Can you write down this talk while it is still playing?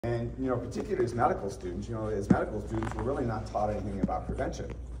And, you know, particularly as medical students, we're really not taught anything about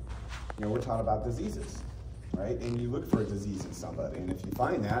prevention. You know, we're taught about diseases, right? And you look for a disease in somebody, and if you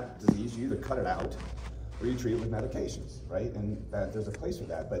find that disease, you either cut it out or you treat it with medications, right? And there's a place for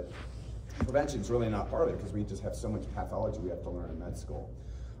that, but prevention is really not part of it because we just have so much pathology we have to learn in med school.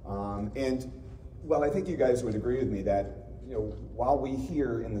 And, well, I think you guys would agree with me that, you know, while we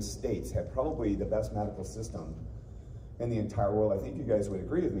here in the States have probably the best medical system in the entire world, I think you guys would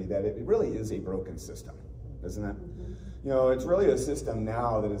agree with me that it really is a broken system, isn't it? You know, it's really a system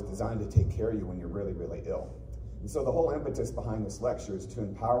now that is designed to take care of you when you're really, really ill. And so the whole impetus behind this lecture is to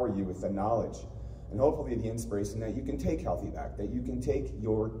empower you with the knowledge and hopefully the inspiration that you can take healthy back, that you can take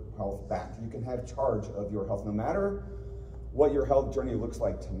your health back. You can have charge of your health. No matter what your health journey looks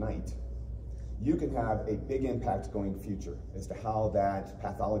like tonight, you can have a big impact going future as to how that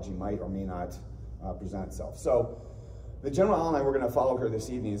pathology might or may not present itself. So the general outline we're going to follow here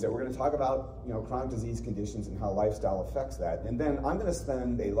this evening is that we're going to talk about, you know, chronic disease conditions and how lifestyle affects that. And then I'm going to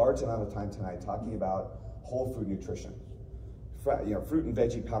spend a large amount of time tonight talking about whole food nutrition, you know, fruit and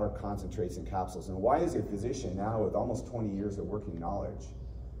veggie powder concentrates and capsules. And why, as a physician now with almost 20 years of working knowledge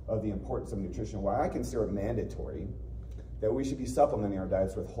of the importance of nutrition, why I consider it mandatory that we should be supplementing our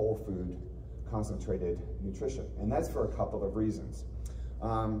diets with whole food concentrated nutrition. And that's for a couple of reasons.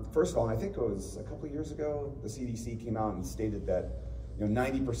 First of all, and I think it was a couple of years ago, the CDC came out and stated that, you know,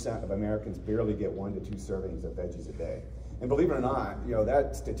 90% of Americans barely get 1 to 2 servings of veggies a day. And believe it or not, you know,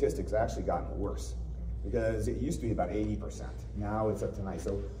 that statistic's actually gotten worse because it used to be about 80%. Now it's up to 90%.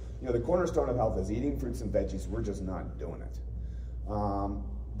 So, you know, the cornerstone of health is eating fruits and veggies. We're just not doing it.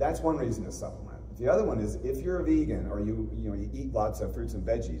 That's one reason to supplement. The other one is if you're a vegan or you eat lots of fruits and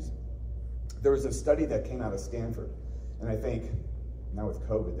veggies, there was a study that came out of Stanford, and I think now with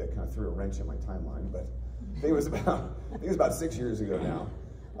COVID that kind of threw a wrench in my timeline, but I think it was about 6 years ago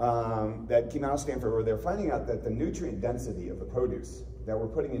now, that came out of Stanford where they're finding out that the nutrient density of the produce that we're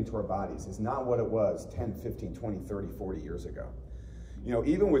putting into our bodies is not what it was 10, 15, 20, 30, 40 years ago. You know,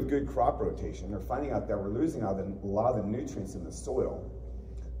 even with good crop rotation, they're finding out that we're losing out a lot of the nutrients in the soil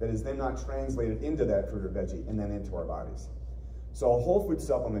that is then not translated into that fruit or veggie and then into our bodies. So whole food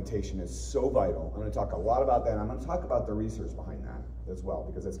supplementation is so vital. I'm going to talk a lot about that. I'm going to talk about the research behind that as well,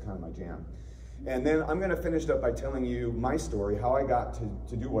 because that's kind of my jam. And then I'm going to finish up by telling you my story, how I got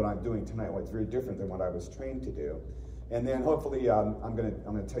to do what I'm doing tonight, what's very different than what I was trained to do. And then hopefully I'm going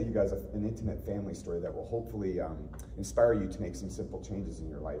to tell you guys an intimate family story that will hopefully inspire you to make some simple changes in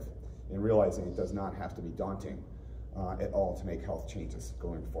your life and realizing it does not have to be daunting at all to make health changes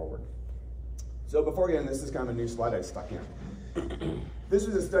going forward. So before we get in, this is kind of a new slide I stuck in. This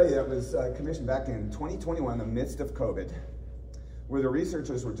was a study that was commissioned back in 2021 in the midst of COVID, where the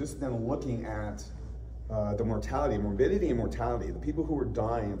researchers were just then looking at the mortality, morbidity and mortality, the people who were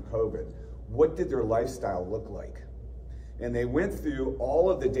dying of COVID. What did their lifestyle look like? And they went through all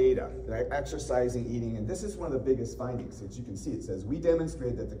of the data, like exercising, eating, and this is one of the biggest findings. As you can see, it says, we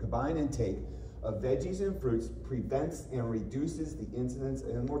demonstrate that the combined intake of veggies and fruits prevents and reduces the incidence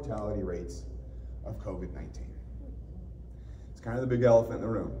and mortality rates of COVID-19. It's kind of the big elephant in the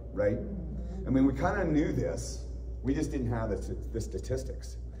room, right? I mean, we kind of knew this, we just didn't have the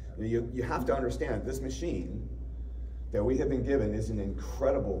statistics. You have to understand, this machine that we have been given is an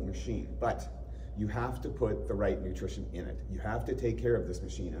incredible machine, but you have to put the right nutrition in it. You have to take care of this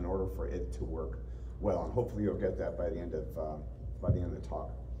machine in order for it to work well, and hopefully you'll get that by the end of the talk.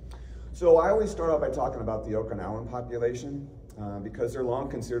 So I always start out by talking about the Okinawan population because they're long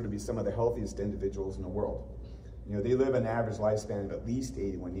considered to be some of the healthiest individuals in the world. You know, they live an average lifespan of at least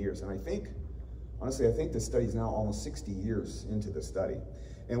 81 years, and I think, honestly, I think this study is now almost 60 years into the study.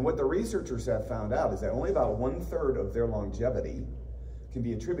 And what the researchers have found out is that only about 1/3 of their longevity can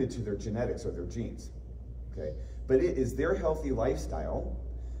be attributed to their genetics or their genes, okay? But it is their healthy lifestyle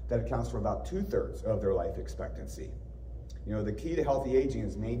that accounts for about 2/3 of their life expectancy. You know, the key to healthy aging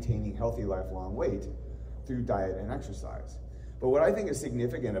is maintaining healthy lifelong weight through diet and exercise. But what I think is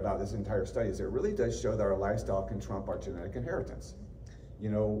significant about this entire study is it really does show that our lifestyle can trump our genetic inheritance. You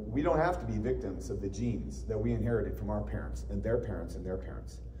know, we don't have to be victims of the genes that we inherited from our parents and their parents and their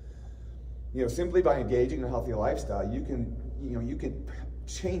parents. You know, simply by engaging in a healthy lifestyle, you can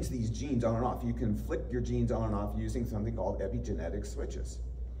change these genes on and off. You can flick your genes on and off using something called epigenetic switches,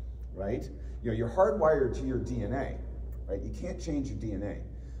 right? You know, you're hardwired to your DNA, right? You can't change your DNA.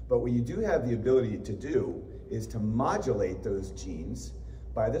 But what you do have the ability to do is to modulate those genes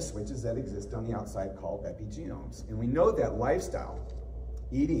by the switches that exist on the outside called epigenomes. And we know that lifestyle,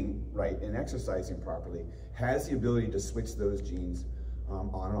 eating right and exercising properly, has the ability to switch those genes on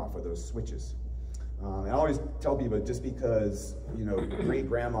and off, or those switches. And I always tell people, just because, you know,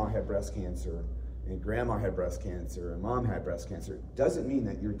 great-grandma had breast cancer, and grandma had breast cancer, and mom had breast cancer, doesn't mean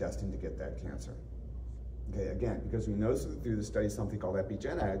that you're destined to get that cancer. Okay, again, because we know through the study something called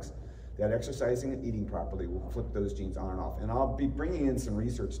epigenetics, that exercising and eating properly will flip those genes on and off. And I'll be bringing in some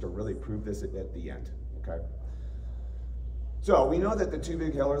research to really prove this at the end, okay? So we know that the two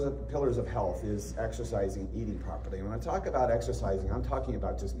big pillars of health is exercising, eating properly. And when I talk about exercising, I'm talking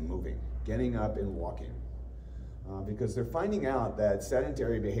about just moving, getting up and walking. Because they're finding out that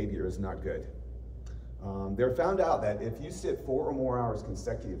sedentary behavior is not good. They're found out that if you sit 4 or more hours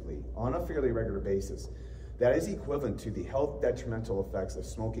consecutively on a fairly regular basis, that is equivalent to the health detrimental effects of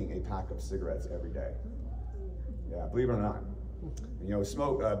smoking a pack of cigarettes every day. Yeah, believe it or not. You know,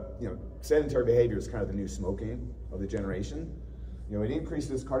 sedentary behavior is kind of the new smoking of the generation. You know, it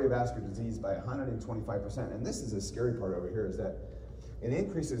increases cardiovascular disease by 125%. And this is the scary part over here, is that it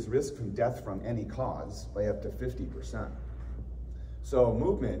increases risk from death from any cause by up to 50%. So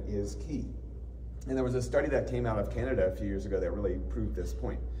movement is key. And there was a study that came out of Canada a few years ago that really proved this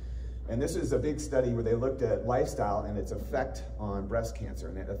point. And this is a big study where they looked at lifestyle and its effect on breast cancer.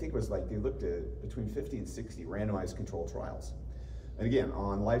 And I think it was like they looked at between 50 and 60 randomized controlled trials. And again,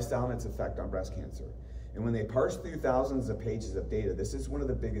 on lifestyle and its effect on breast cancer. And when they parsed through thousands of pages of data, this is one of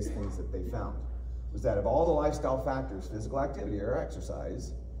the biggest things that they found, was that of all the lifestyle factors, physical activity or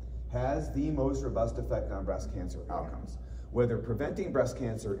exercise has the most robust effect on breast cancer outcomes, whether preventing breast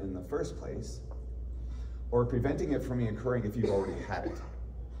cancer in the first place or preventing it from occurring if you've already had it.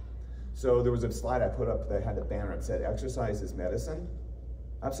 So there was a slide I put up that had a banner that said, exercise is medicine.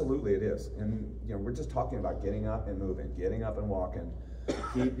 Absolutely it is. And you know, we're just talking about getting up and moving, getting up and walking,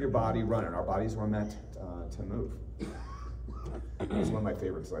 keep your body running. Our bodies were meant to move. That's one of my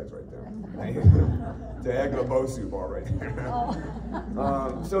favorite slides right there. The egg of a Bosu ball right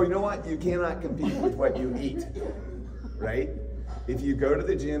there. So you know what? You cannot compete with what you eat, right? If you go to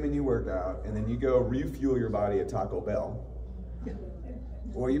the gym and you work out, and then you go refuel your body at Taco Bell,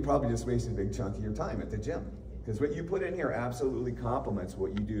 well, you probably just wasted a big chunk of your time at the gym. Because what you put in here absolutely complements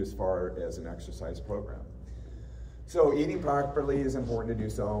what you do as far as an exercise program. So eating properly is important to do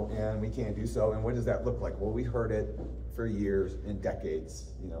so, and we can't do so. And what does that look like? Well, we heard it for years and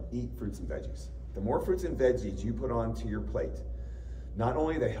decades. You know, eat fruits and veggies. The more fruits and veggies you put onto your plate, not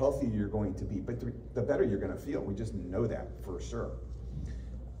only the healthier you're going to be, but the better you're going to feel. We just know that for sure.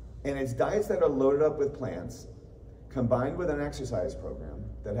 And it's diets that are loaded up with plants, combined with an exercise program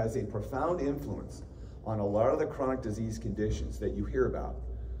that has a profound influence on a lot of the chronic disease conditions that you hear about,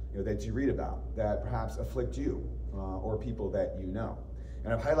 you know, that you read about, that perhaps afflict you or people that you know.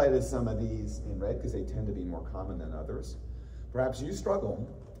 And I've highlighted some of these in red because they tend to be more common than others. Perhaps you struggle,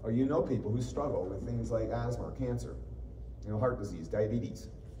 or you know people who struggle with things like asthma or cancer, you know, heart disease, diabetes,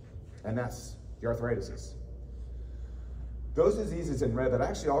 MS, the arthritis. Those diseases in red, but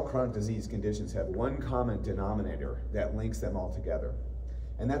actually all chronic disease conditions have one common denominator that links them all together.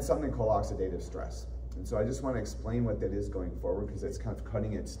 And that's something called oxidative stress. And so I just want to explain what that is going forward, because it's kind of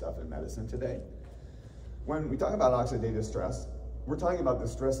cutting edge stuff in medicine today. When we talk about oxidative stress, we're talking about the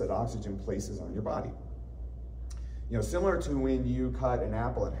stress that oxygen places on your body. You know, similar to when you cut an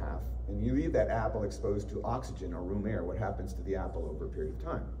apple in half and you leave that apple exposed to oxygen or room air, what happens to the apple over a period of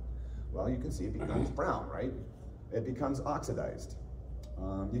time? Well, you can see it becomes brown, right? It becomes oxidized.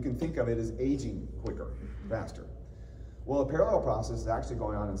 You can think of it as aging quicker, faster. Well, a parallel process is actually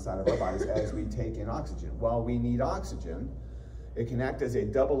going on inside of our bodies as we take in oxygen. While we need oxygen, it can act as a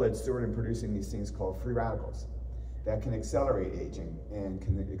double-edged sword in producing these things called free radicals that can accelerate aging and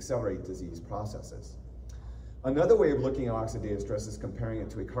can accelerate disease processes. Another way of looking at oxidative stress is comparing it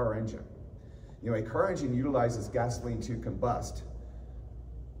to a car engine. You know, a car engine utilizes gasoline to combust.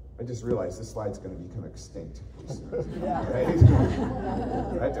 I just realized this slide's going to become extinct. Right?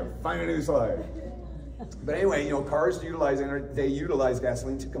 I have to find a new slide. But anyway, you know, cars utilize energy, they utilize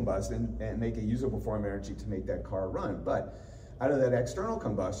gasoline to combust and make a usable form of energy to make that car run. But out of that external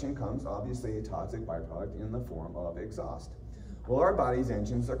combustion comes obviously a toxic byproduct in the form of exhaust. Well, our body's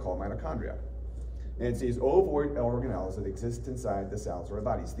engines are called mitochondria. And it's these ovoid organelles that exist inside the cells of our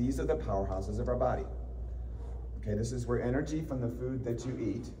bodies. These are the powerhouses of our body. Okay, this is where energy from the food that you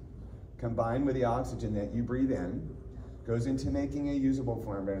eat, combined with the oxygen that you breathe in, goes into making a usable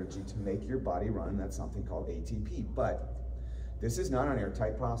form of energy to make your body run. That's something called ATP. But this is not an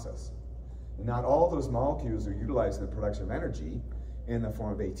airtight process. And not all of those molecules are utilized in the production of energy in the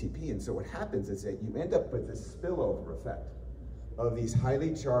form of ATP. And so what happens is that you end up with this spillover effect of these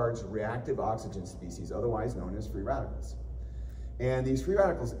highly charged reactive oxygen species, otherwise known as free radicals. And these free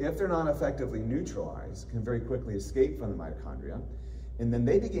radicals, if they're not effectively neutralized, can very quickly escape from the mitochondria And then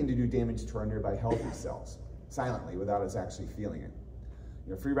they begin to do damage to our nearby healthy cells, silently, without us actually feeling it.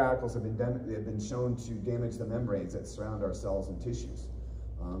 You know, free radicals have been shown to damage the membranes that surround our cells and tissues.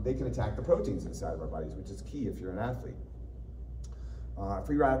 They can attack the proteins inside of our bodies, which is key if you're an athlete.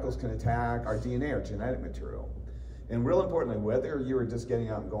 Free radicals can attack our DNA, our genetic material. And real importantly, whether you are just getting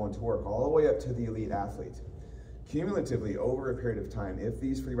out and going to work, all the way up to the elite athlete, cumulatively over a period of time, if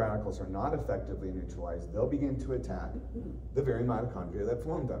these free radicals are not effectively neutralized, they'll begin to attack the very mitochondria that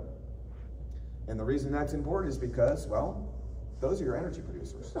formed them. And the reason that's important is because, well, those are your energy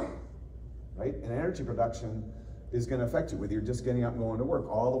producers, right? And energy production is going to affect you whether you're just getting up and going to work,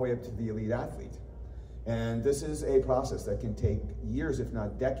 all the way up to the elite athlete. And this is a process that can take years, if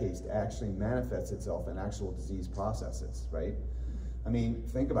not decades, to actually manifest itself in actual disease processes, right? I mean,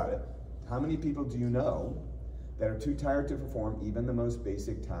 think about it. How many people do you know that are too tired to perform even the most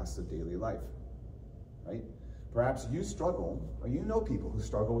basic tasks of daily life, right? Perhaps you struggle, or you know people who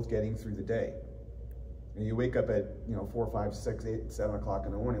struggle with getting through the day. And you wake up at 4, 5, 6, 8, 7 o'clock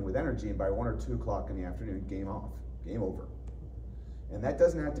in the morning with energy, and by 1 or 2 o'clock in the afternoon, game off, game over. And that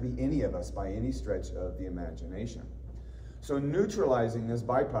doesn't have to be any of us by any stretch of the imagination. So neutralizing this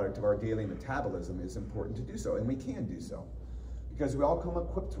byproduct of our daily metabolism is important to do so, and we can do so, because we all come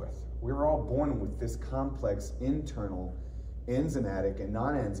equipped with. We're all born with this complex internal enzymatic and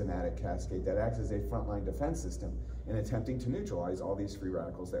non-enzymatic cascade that acts as a frontline defense system in attempting to neutralize all these free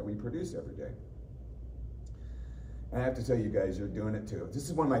radicals that we produce every day. And I have to tell you guys, you're doing it too. This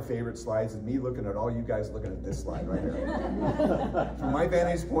is one of my favorite slides, is me looking at all you guys looking at this slide right here. From my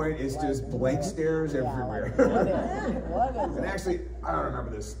vantage point, it's just blank stares everywhere. What is it? And actually, I don't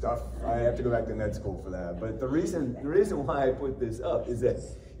remember this stuff. I have to go back to med school for that. But the reason why I put this up is that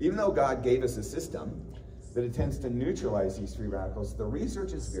even though God gave us a system that intends to neutralize these free radicals, the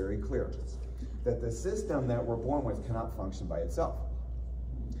research is very clear that the system that we're born with cannot function by itself.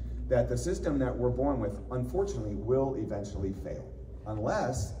 That the system that we're born with, unfortunately, will eventually fail,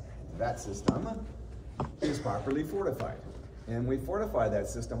 unless that system is properly fortified. And we fortify that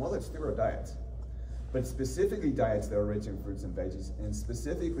system, well, it's through our diets, but specifically diets that are rich in fruits and veggies, and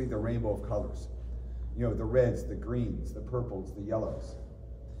specifically the rainbow of colors. You know, the reds, the greens, the purples, the yellows.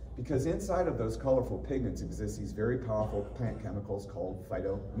 Because inside of those colorful pigments exist these very powerful plant chemicals called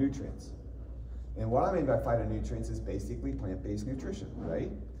phytonutrients. And what I mean by phytonutrients is basically plant-based nutrition,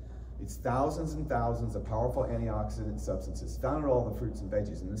 right? It's thousands and thousands of powerful antioxidant substances found in all the fruits and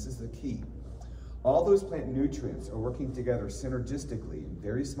veggies, and this is the key. All those plant nutrients are working together synergistically in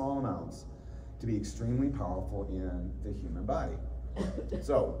very small amounts to be extremely powerful in the human body.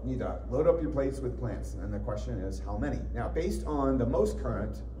 So, you need to load up your plates with plants, and the question is, how many? Now, based on the most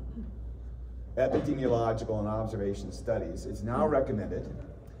current epidemiological and observation studies, it's now recommended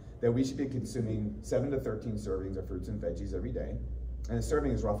that we should be consuming 7 to 13 servings of fruits and veggies every day. And a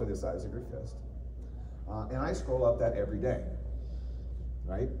serving is roughly the size of your fist. And I scroll up that every day,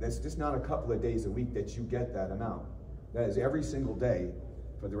 right? That's just not a couple of days a week that you get that amount. That is every single day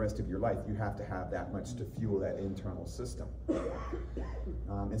for the rest of your life. You have to have that much to fuel that internal system.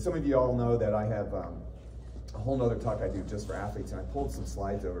 And some of you all know that I have a whole nother talk I do just for athletes, and I pulled some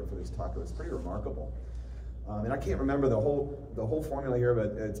slides over for this talk. It was pretty remarkable. And I can't remember the whole formula here,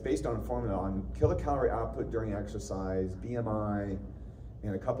 but it's based on a formula on kilocalorie output during exercise, BMI,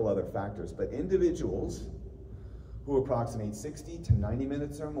 and a couple other factors. But individuals who approximate 60 to 90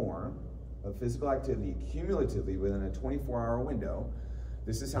 minutes or more of physical activity cumulatively within a 24-hour window,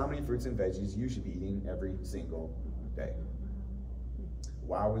 this is how many fruits and veggies you should be eating every single day.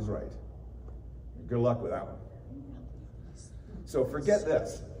 Wow, I was right. Good luck with that one. So forget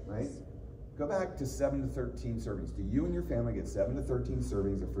this, right? Go back to 7 to 13 servings. Do you and your family get 7 to 13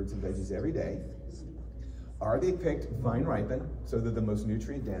 servings of fruits and veggies every day? Are they picked vine ripened, so they're the most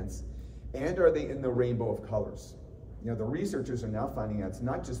nutrient dense? And are they in the rainbow of colors? You know, the researchers are now finding out it's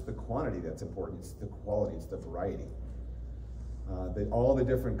not just the quantity that's important, it's the quality, it's the variety. All the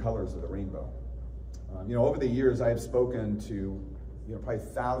different colors of the rainbow. You know, over the years I have spoken to, probably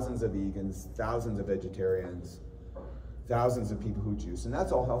thousands of vegans, thousands of vegetarians, thousands of people who juice, and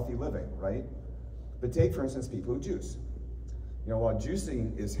that's all healthy living, right? But take, for instance, people who juice. You know, while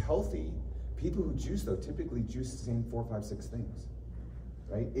juicing is healthy, people who juice, though, typically juice the same 4, 5, 6 things,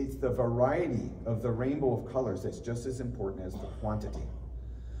 right? It's the variety of the rainbow of colors that's just as important as the quantity.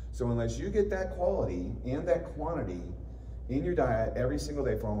 So unless you get that quality and that quantity in your diet every single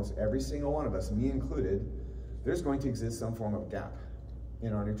day for almost every single one of us, me included, there's going to exist some form of gap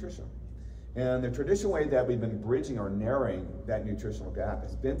in our nutrition. And the traditional way that we've been bridging or narrowing that nutritional gap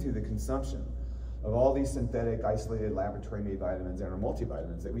has been through the consumption of all these synthetic, isolated, laboratory-made vitamins and our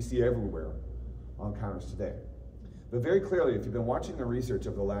multivitamins that we see everywhere on counters today. But very clearly, if you've been watching the research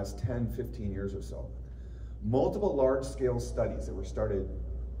of the last 10, 15 years or so, multiple large-scale studies that were started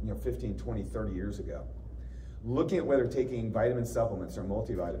 15, 20, 30 years ago, looking at whether taking vitamin supplements or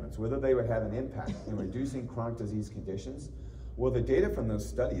multivitamins, whether they would have an impact in reducing chronic disease conditions. Well, the data from those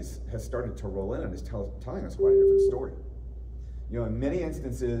studies has started to roll in and is telling us quite a different story. In many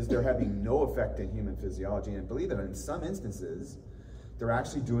instances, they're having no effect in human physiology, and believe it, in some instances, they're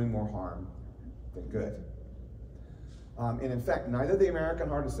actually doing more harm than good. And in fact, neither the American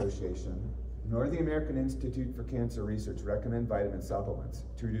Heart Association nor the American Institute for Cancer Research recommend vitamin supplements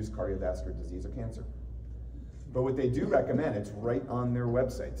to reduce cardiovascular disease or cancer. But what they do recommend, it's right on their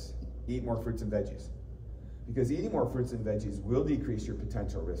websites: eat more fruits and veggies. Because eating more fruits and veggies will decrease your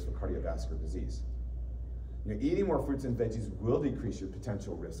potential risk for cardiovascular disease. Eating more fruits and veggies will decrease your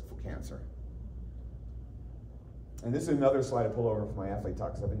potential risk for cancer. And this is another slide I pulled over from my athlete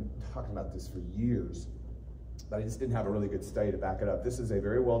talk, because I've been talking about this for years, but I just didn't have a really good study to back it up. This is a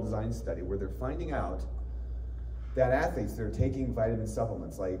very well-designed study where they're finding out that athletes that are taking vitamin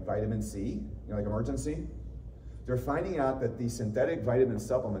supplements like vitamin C, like Emergency, they're finding out that these synthetic vitamin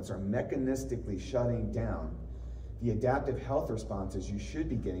supplements are mechanistically shutting down the adaptive health responses you should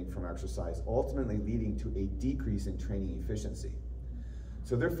be getting from exercise, ultimately leading to a decrease in training efficiency.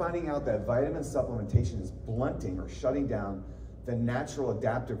 So they're finding out that vitamin supplementation is blunting or shutting down the natural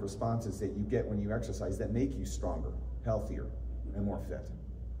adaptive responses that you get when you exercise that make you stronger, healthier, and more fit.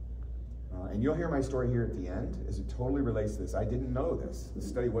 And you'll hear my story here at the end, as it totally relates to this. I didn't know this. The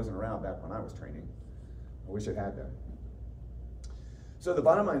study wasn't around back when I was training. I wish it had been. So the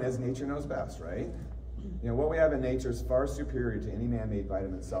bottom line is, nature knows best, right? What we have in nature is far superior to any man-made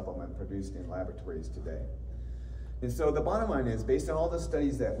vitamin supplement produced in laboratories today. And so the bottom line is, based on all the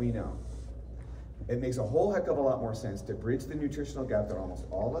studies that we know, it makes a whole heck of a lot more sense to bridge the nutritional gap that almost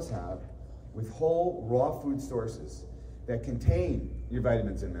all of us have with whole, raw food sources that contain your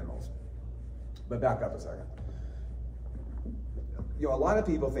vitamins and minerals. But back up a second. A lot of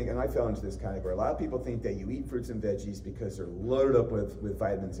people think, and I fell into this category, a lot of people think that you eat fruits and veggies because they're loaded up with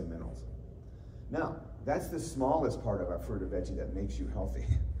vitamins and minerals. Now, that's the smallest part of a fruit or veggie that makes you healthy.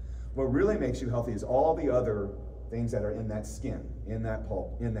 What really makes you healthy is all the other things that are in that skin, in that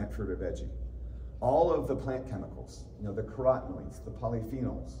pulp, in that fruit or veggie. All of the plant chemicals, the carotenoids, the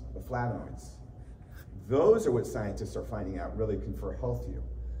polyphenols, the flavonoids. Those are what scientists are finding out really confer health to you,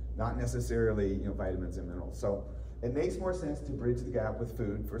 not necessarily vitamins and minerals. So it makes more sense to bridge the gap with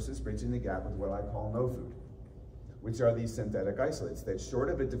food versus bridging the gap with what I call no food, which are these synthetic isolates that, short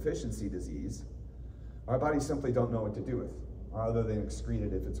of a deficiency disease, our bodies simply don't know what to do with, other than excrete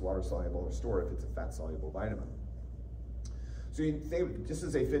it if it's water soluble or store it if it's a fat soluble vitamin. So you think, just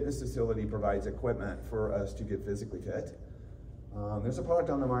as a fitness facility provides equipment for us to get physically fit, there's a product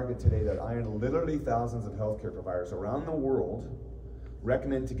on the market today that literally thousands of healthcare providers around the world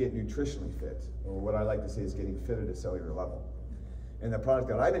recommend to get nutritionally fit, or what I like to say is getting fit at a cellular level. And the product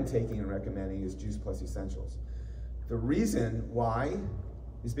that I've been taking and recommending is Juice Plus Essentials. The reason why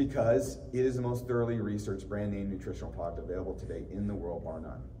is because it is the most thoroughly researched brand name nutritional product available today in the world, bar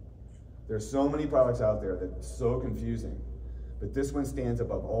none. There's so many products out there that are so confusing, but this one stands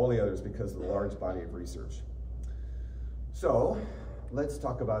above all the others because of the large body of research. So let's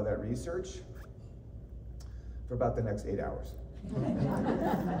talk about that research for about the next 8 hours.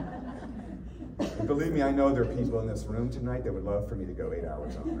 And believe me, I know there are people in this room tonight that would love for me to go 8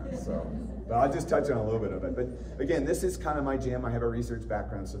 hours on that. But I'll just touch on a little bit of it. But again, this is kind of my jam. I have a research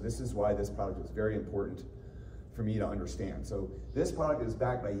background, so this is why this product was very important for me to understand. So this product is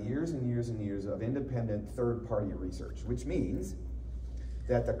backed by years and years and years of independent third-party research, which means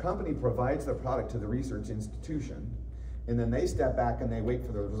that the company provides the product to the research institution, and then they step back and they wait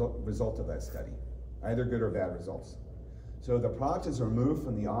for the result of that study, either good or bad results. So the product is removed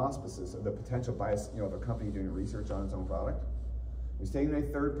from the auspices of the potential bias, of a company doing research on its own product. It's taken a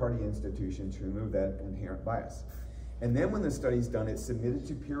third-party institution to remove that inherent bias. And then when the study's done, it's submitted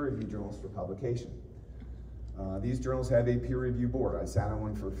to peer-reviewed journals for publication. These journals have a peer review board. I sat on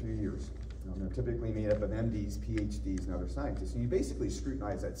one for a few years. They're typically made up of MDs, PhDs, and other scientists. And you basically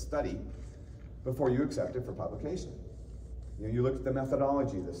scrutinize that study before you accept it for publication. You look at the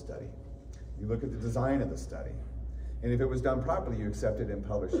methodology of the study. You look at the design of the study. And if it was done properly, you accept it and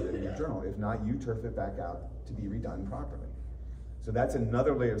publish it in your journal. If not, you turf it back out to be redone properly. So that's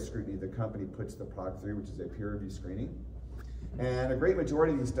another layer of scrutiny the company puts the product through, which is a peer review screening. And a great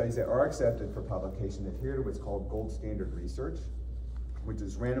majority of these studies that are accepted for publication adhere to what's called gold standard research, which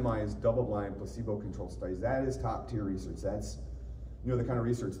is randomized, double-blind, placebo-controlled studies. That is top-tier research. That's the kind of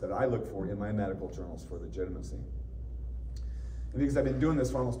research that I look for in my medical journals for legitimacy. And because I've been doing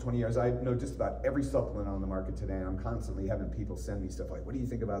this for almost 20 years, I know just about every supplement on the market today, and I'm constantly having people send me stuff like, what do you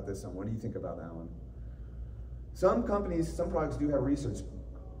think about this one? What do you think about that one? Some companies, some products do have research,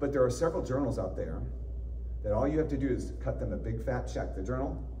 but there are several journals out there that all you have to do is cut them a big fat check, the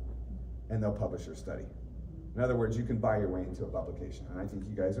journal, and they'll publish your study. In other words, you can buy your way into a publication. And I think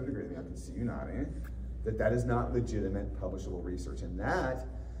you guys would agree with me, I can see you nodding, that that is not legitimate publishable research. And that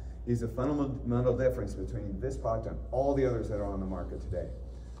is a fundamental difference between this product and all the others that are on the market today.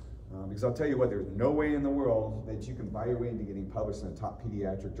 Because I'll tell you what, there's no way in the world that you can buy your way into getting published in a top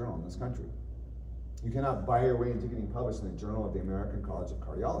pediatric journal in this country. You cannot buy your way into getting published in the Journal of the American College of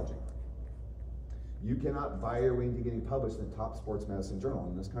Cardiology. You cannot buy your way into getting published in the top sports medicine journal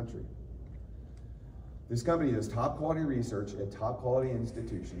in this country. This company does top quality research at top quality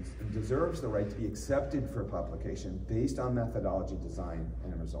institutions and deserves the right to be accepted for publication based on methodology, design,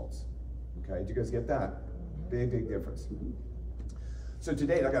 and results. Okay, do you guys get that? Big, big difference. So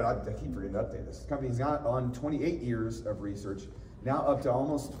today, I keep forgetting to update this. This company's got on 28 years of research, now up to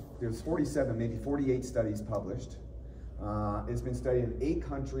almost, there's 47, maybe 48 studies published. It's been studied in 8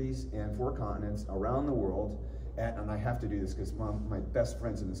 countries and 4 continents around the world. And I have to do this because one of my best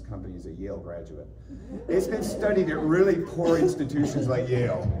friends in this company is a Yale graduate. It's been studied at really poor institutions like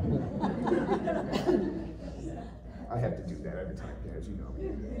Yale. I have to do that every time, as you know.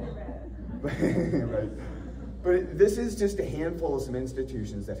 Right. But this is just a handful of some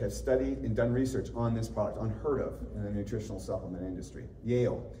institutions that have studied and done research on this product, unheard of in the nutritional supplement industry.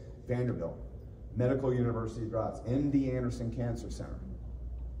 Yale, Vanderbilt, Medical University of Graz, MD Anderson Cancer Center,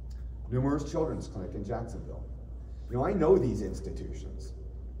 Nemours Children's Clinic in Jacksonville. You know, I know these institutions.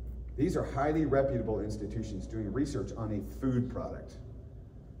 These are highly reputable institutions doing research on a food product.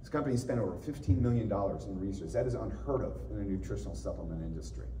 This company spent over $15 million in research. That is unheard of in the nutritional supplement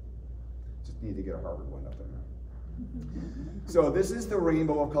industry. Just need to get a Harvard one up there. So this is the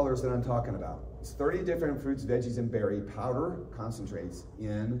rainbow of colors that I'm talking about. It's 30 different fruits, veggies, and berry powder concentrates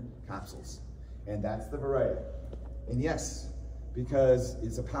in capsules. And that's the variety. And yes, because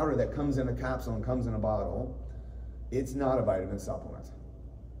it's a powder that comes in a capsule and comes in a bottle, it's not a vitamin supplement.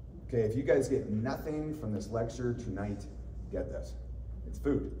 Okay, if you guys get nothing from this lecture tonight, get this. It's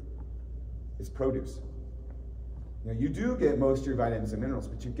food. It's produce. You know, you do get most of your vitamins and minerals,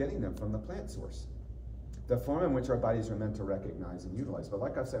 but you're getting them from the plant source, the form in which our bodies are meant to recognize and utilize. But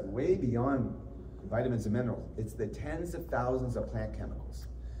like I've said, way beyond vitamins and minerals, it's the tens of thousands of plant chemicals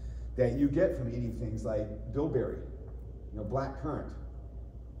that you get from eating things like bilberry, black currant,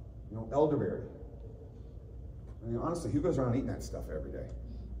 elderberry. I mean, honestly, who goes around eating that stuff every day,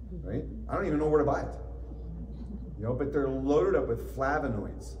 right? I don't even know where to buy it. But they're loaded up with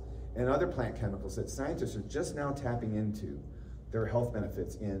flavonoids and other plant chemicals that scientists are just now tapping into their health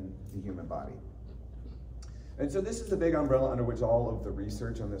benefits in the human body. And so this is the big umbrella under which all of the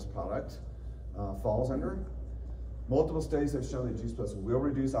research on this product falls under. Multiple studies have shown that Juice Plus will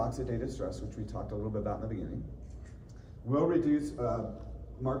reduce oxidative stress, which we talked a little bit about in the beginning, will reduce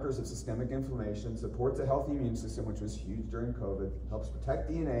markers of systemic inflammation, supports a healthy immune system, which was huge during COVID, helps protect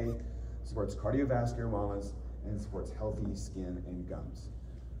DNA, supports cardiovascular wellness, and supports healthy skin and gums.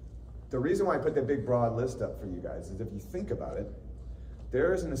 The reason why I put that big broad list up for you guys is if you think about it,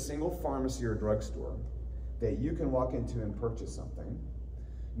 there isn't a single pharmacy or drugstore that you can walk into and purchase something,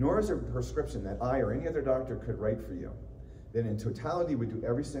 nor is there a prescription that I or any other doctor could write for you that in totality would do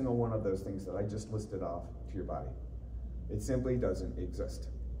every single one of those things that I just listed off to your body. It simply doesn't exist.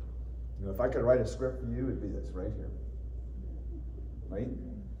 If I could write a script for you, it'd be this right here, right?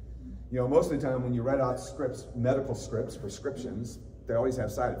 Most of the time when you write out scripts, medical scripts, prescriptions, they always have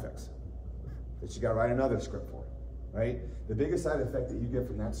side effects that you gotta write another script for, right? The biggest side effect that you get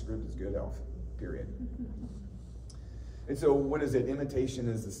from that script is good health, period. And so what is it? Imitation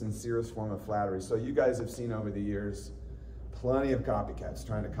is the sincerest form of flattery. So you guys have seen over the years plenty of copycats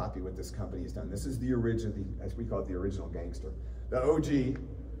trying to copy what this company has done. This is the original, as we call it, the original gangster. The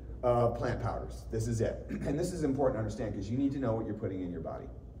OG plant powders. This is it. And this is important to understand because you need to know what you're putting in your body.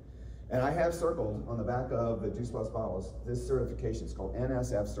 And I have circled on the back of the Juice Plus bottles this certification. It's called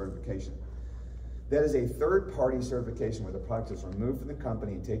NSF certification. That is a third-party certification where the product is removed from the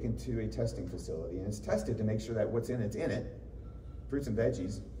company and taken to a testing facility, and it's tested to make sure that what's in it's in it, fruits and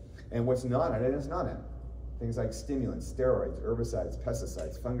veggies, and what's not in it is not in it. Things like stimulants, steroids, herbicides,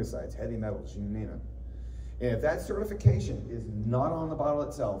 pesticides, fungicides, heavy metals, you name it. And if that certification is not on the bottle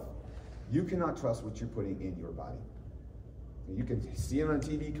itself, you cannot trust what you're putting in your body. You can see it on a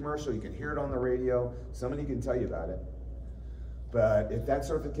TV commercial, you can hear it on the radio, somebody can tell you about it. But if that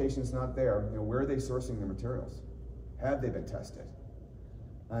certification is not there, where are they sourcing the materials? Have they been tested?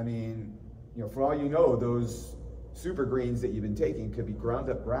 I mean, for all you know, those super greens that you've been taking could be ground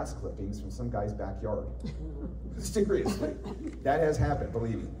up grass clippings from some guy's backyard. Seriously, that has happened,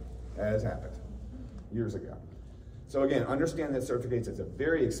 believe me, that has happened years ago. So again, understand that certificates, it's a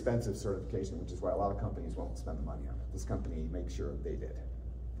very expensive certification, which is why a lot of companies won't spend the money on it. This company makes sure they did,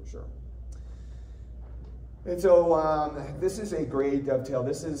 for sure. And so this is a great dovetail.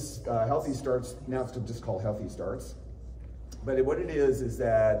 This is Healthy Starts, now it's just called Healthy Starts. But what it is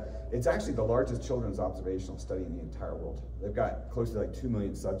that it's actually the largest children's observational study in the entire world. They've got close to like 2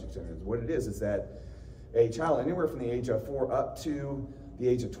 million subjects in it. What it is that a child anywhere from the age of 4 up to the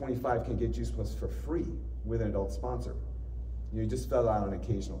age of 25 can get Juice Plus for free with an adult sponsor. You just fill out an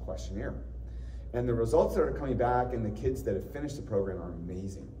occasional questionnaire. And the results that are coming back and the kids that have finished the program are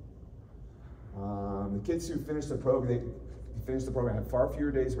amazing. The kids who finish the program, have far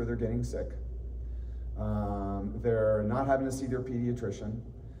fewer days where they're getting sick. They're not having to see their pediatrician.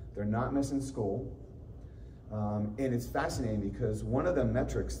 They're not missing school. And it's fascinating because one of the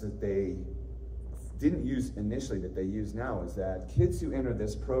metrics that they didn't use initially that they use now is that kids who enter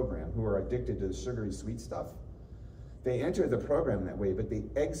this program who are addicted to the sugary sweet stuff, they enter the program that way, but they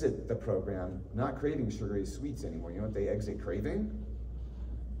exit the program not craving sugary sweets anymore. You know what they exit craving?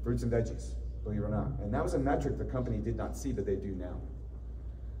 Fruits and veggies, believe it or not. And that was a metric the company did not see, but they do now.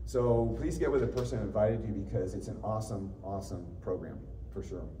 So please get with the person who invited you because it's an awesome, awesome program, for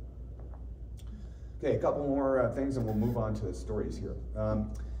sure. Okay, a couple more things and we'll move on to the stories here.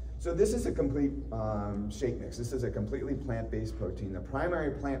 So this is a complete shake mix. This is a completely plant-based protein. The primary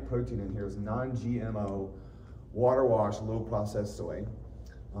plant protein in here is non-GMO, water wash, low processed soy.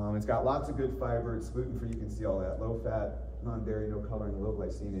 It's got lots of good fiber. It's gluten-free, you can see all that. Low fat, non-dairy, no coloring, low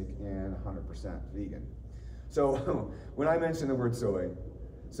glycemic, and 100% vegan. So when I mention the word soy,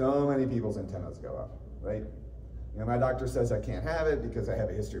 so many people's antennas go up, right? You know, my doctor says I can't have it because I have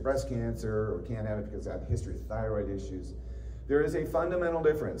a history of breast cancer, or can't have it because I have a history of thyroid issues. There is a fundamental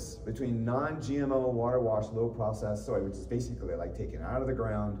difference between non-GMO, water wash, low processed soy, which is basically like taking it out of the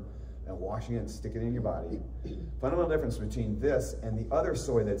ground and washing it and sticking it in your body. Fundamental difference between this and the other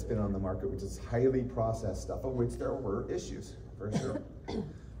soy that's been on the market, which is highly processed stuff, of which there were issues, for sure.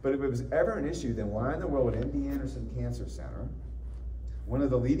 But if it was ever an issue, then why in the world would MD Anderson Cancer Center, one of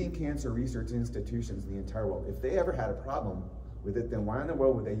the leading cancer research institutions in the entire world, if they ever had a problem with it, then why in the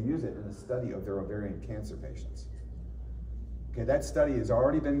world would they use it in a study of their ovarian cancer patients? Okay, that study has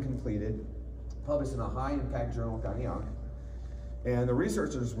already been completed, published in a high-impact journal, Gynonc, and the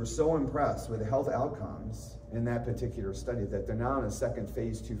researchers were so impressed with the health outcomes in that particular study that they're now in a second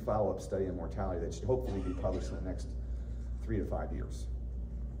phase 2 follow-up study on mortality that should hopefully be published in the next 3 to 5 years,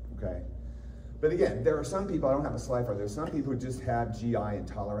 okay? But again, there are some people, I don't have a slide for it, there's some people who just have GI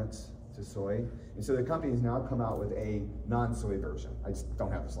intolerance to soy, and so the company has now come out with a non-soy version. I just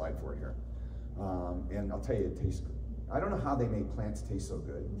don't have a slide for it here. And I'll tell you, it tastes good. I don't know how they make plants taste so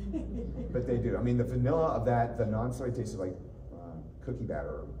good, but they do. I mean, the vanilla of that, the non-soy tastes like cookie batter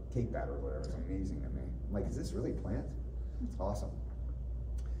or cake batter or whatever. It's amazing to me. I'm like, is this really plant? It's awesome.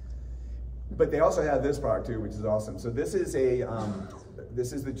 But they also have this product too, which is awesome. So this is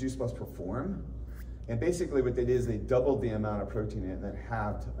this is the Juice Plus Perform. And basically what they did is they doubled the amount of protein in it and then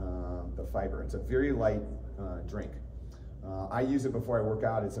halved the fiber. It's a very light drink. I use it before I work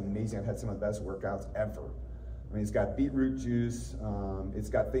out. It's amazing. I've had some of the best workouts ever. I mean, it's got beetroot juice. It's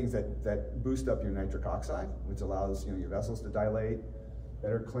got things that boost up your nitric oxide, which allows your vessels to dilate,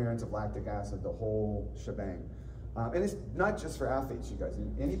 better clearance of lactic acid, the whole shebang. And it's not just for athletes, you guys.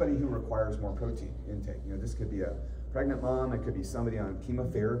 Anybody who requires more protein intake. This could be a pregnant mom. It could be somebody on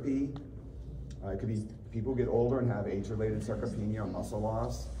chemotherapy. It could be people who get older and have age-related sarcopenia or muscle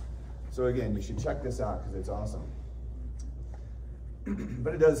loss. So again, you should check this out because it's awesome.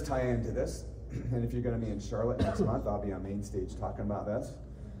 But it does tie into this. And if you're going to be in Charlotte next month, I'll be on main stage talking about this.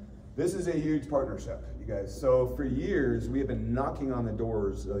 This is a huge partnership, you guys. So for years, we have been knocking on the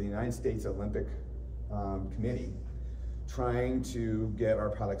doors of the United States Olympic Committee, trying to get our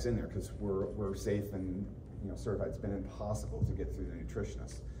products in there because we're safe and certified. It's been impossible to get through the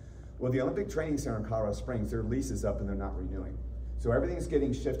nutritionists. Well, the Olympic Training Center in Colorado Springs, their lease is up and they're not renewing. So everything's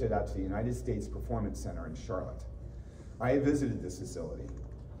getting shifted out to the United States Performance Center in Charlotte. I visited this facility.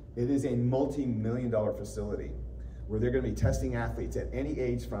 It is a multi-million-dollar facility where they're going to be testing athletes at any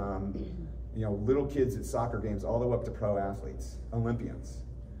age from little kids at soccer games all the way up to pro athletes, Olympians.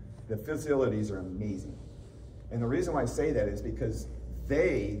 The facilities are amazing. And the reason why I say that is because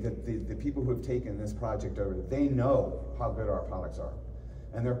the people who have taken this project over, they know how good our products are.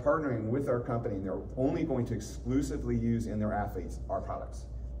 And they're partnering with our company, and they're only going to exclusively use in their athletes our products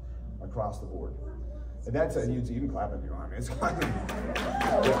across the board. And that's a huge, you can clap if you want. It's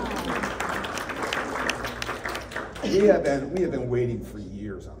we have been waiting for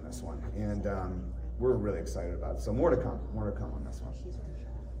years on this one, and we're really excited about it. So more to come on this one.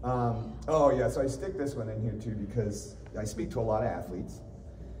 Oh yeah, so I stick this one in here too because I speak to a lot of athletes,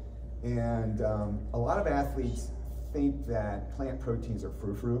 and a lot of athletes think that plant proteins are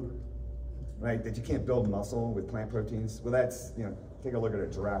frou-frou, right? That you can't build muscle with plant proteins. Well, that's, you know, take a look at a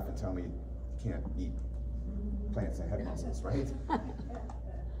giraffe and tell me you can't eat plants that have muscles, right?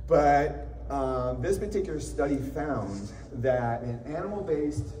 But this particular study found that an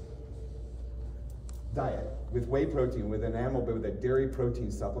animal-based diet with whey protein, with a dairy protein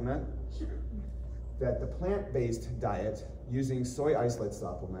supplement, that the plant-based diet using soy isolate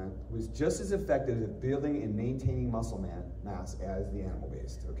supplement was just as effective at building and maintaining muscle mass as the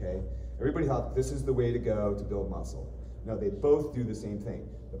animal-based, okay? Everybody thought this is the way to go to build muscle. No, they both do the same thing.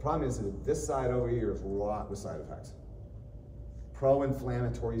 The problem is that this side over here is wrought with side effects.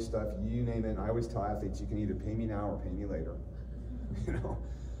 Pro-inflammatory stuff, you name it. I always tell athletes, you can either pay me now or pay me later. You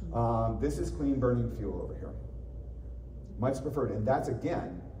know, this is clean burning fuel over here. Much preferred, and that's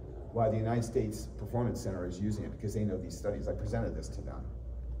again why the United States Performance Center is using it, because they know these studies. I presented this to them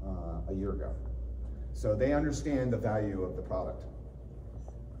a year ago. So they understand the value of the product.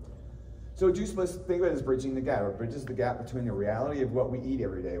 So Juice Plus, think of it as bridging the gap. It bridges the gap between the reality of what we eat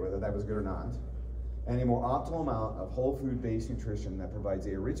every day, whether that was good or not, and a more optimal amount of whole food-based nutrition that provides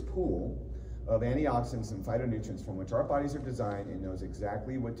a rich pool of antioxidants and phytonutrients from which our bodies are designed and knows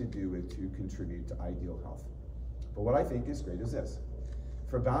exactly what to do with to contribute to ideal health. But what I think is great is this.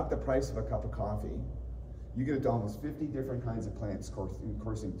 For about the price of a cup of coffee, you get almost 50 different kinds of plants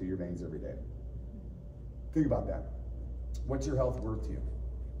coursing through your veins every day. Think about that. What's your health worth to you?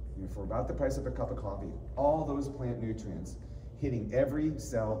 You know, for about the price of a cup of coffee, all those plant nutrients hitting every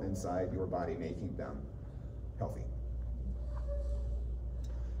cell inside your body, making them healthy.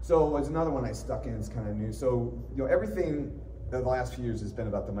 So it's another one I stuck in, it's kind of new. So, you know, everything the last few years has been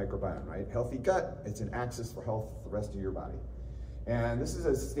about the microbiome, right? Healthy gut, it's an axis for health for the rest of your body. And this is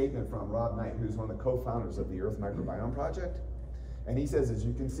a statement from Rob Knight, who's one of the co-founders of the Earth Microbiome Project. And he says, as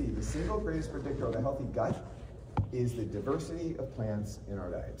you can see, the single greatest predictor of a healthy gut is the diversity of plants in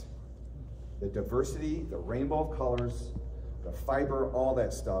our diet. The diversity, the rainbow of colors, the fiber, all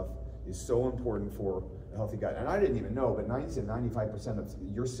that stuff is so important for a healthy gut. And I didn't even know, but 90 to 95% of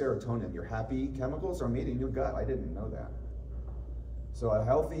your serotonin, your happy chemicals, are made in your gut. I didn't know that. So a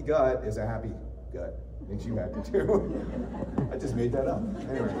healthy gut is a happy gut. Makes you happy too. I just made that up.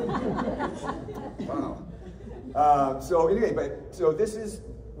 Anyway. Wow. So this is,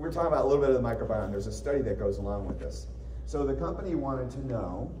 we're talking about a little bit of the microbiome. There's a study that goes along with this. So the company wanted to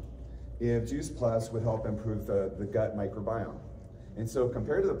know if Juice Plus would help improve the gut microbiome. And so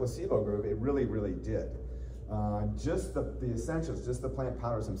compared to the placebo group, it really, really did. Just the essentials, just the plant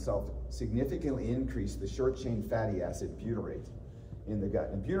powders themselves, significantly increased the short-chain fatty acid butyrate in the gut.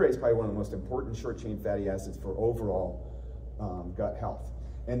 And butyrate is probably one of the most important short-chain fatty acids for overall gut health.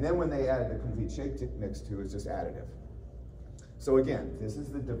 And then when they added the complete shake mix to it, it's just additive. So again, this is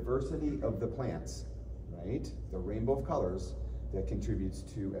the diversity of the plants, right? The rainbow of colors that contributes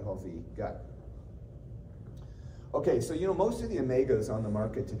to a healthy gut. Okay, so you know, most of the omegas on the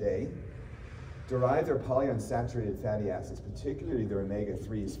market today derive their polyunsaturated fatty acids, particularly their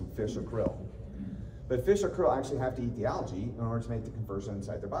omega-3s from fish or krill. But fish or krill actually have to eat the algae in order to make the conversion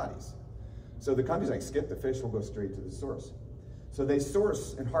inside their bodies. So the companies like Skip the Fish will go straight to the source. So they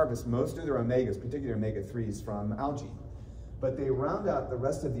source and harvest most of their omegas, particularly omega-3s, from algae. But they round out the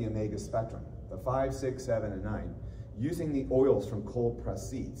rest of the omega spectrum, the 5, 6, 7, and 9, using the oils from cold-pressed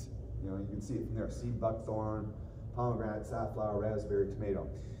seeds. You know, you can see it from there, seed buckthorn, pomegranate, safflower, raspberry, tomato.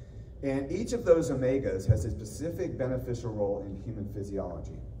 And each of those omegas has a specific beneficial role in human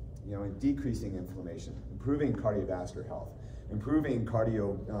physiology. You know, in decreasing inflammation, improving cardiovascular health, improving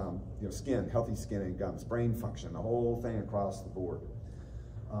skin, healthy skin and gums, brain function, the whole thing across the board.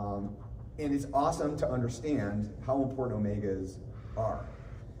 And it's awesome to understand how important omegas are.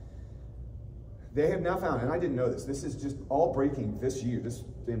 They have now found, and I didn't know this is just all breaking this year,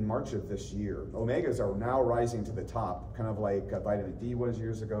 in March of this year. Omegas are now rising to the top, kind of like vitamin D was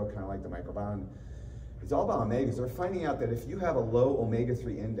years ago, kind of like the microbiome. It's all about omegas. They're finding out that if you have a low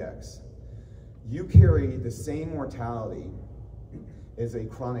omega-3 index, you carry the same mortality as a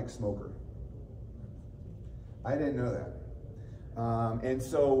chronic smoker. I didn't know that. And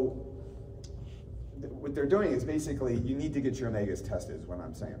so what they're doing is basically, you need to get your omegas tested is what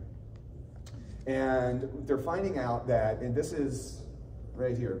I'm saying. And they're finding out that, and this is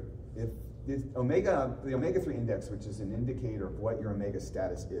right here, if the omega-3 index, which is an indicator of what your omega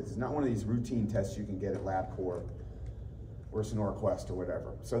status is, not one of these routine tests you can get at LabCorp or SonoraQuest or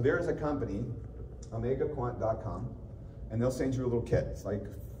whatever. So there is a company omegaquant.com, and they'll send you a little kit. It's like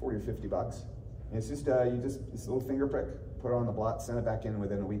 40 or 50 bucks. And it's just, this little finger prick, put it on the blot, send it back in,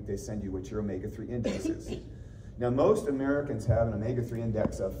 within a week they send you what your omega-3 index is. Now, most Americans have an omega-3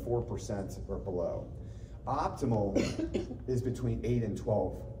 index of 4% or below. Optimal is between 8 and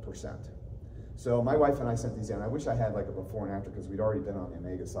 12%. So my wife and I sent these in. I wish I had like a before and after because we'd already been on the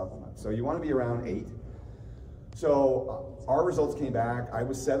omega supplement. So you want to be around 8. So our results came back. I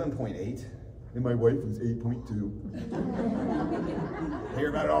was 7.8 and my wife was 8.2. I hear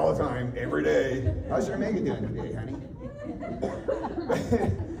about it all the time, every day. How's your omega doing today, honey?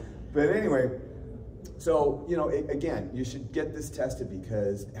 But anyway, so, you know, again, you should get this tested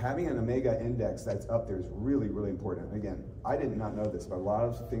because having an omega index that's up there is really, really important. And again, I did not know this, but a lot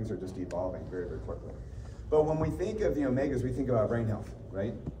of things are just evolving very, very quickly. But when we think of the omegas, we think about brain health,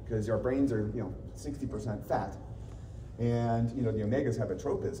 right? Because our brains are, 60% fat. And, the omegas have a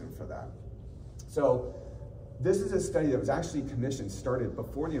tropism for that. So this is a study that was actually commissioned, started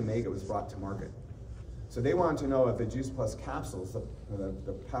before the omega was brought to market. So they wanted to know if the Juice Plus capsules,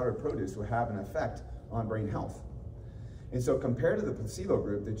 the powdered produce, would have an effect on brain health. And so compared to the placebo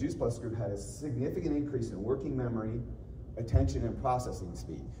group, the Juice Plus group had a significant increase in working memory, attention, and processing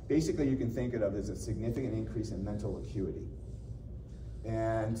speed. Basically, you can think of it as a significant increase in mental acuity.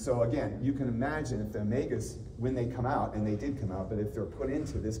 And so again, you can imagine if the omegas, when they come out, and they did come out, but if they're put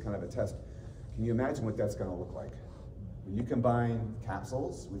into this kind of a test, can you imagine what that's gonna look like? When you combine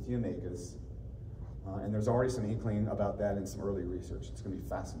capsules with the omegas, and there's already some inkling about that in some early research. It's gonna be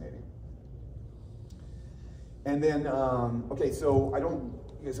fascinating. And then, okay, so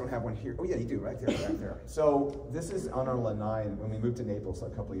you guys don't have one here. Oh yeah, you do, right there, right there. So this is on our lanai when we moved to Naples a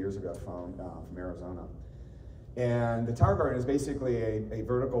couple of years ago from Arizona. And the Tower Garden is basically a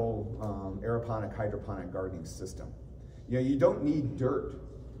vertical aeroponic, hydroponic gardening system. You don't need dirt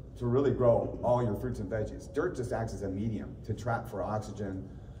to really grow all your fruits and veggies. Dirt just acts as a medium to trap for oxygen,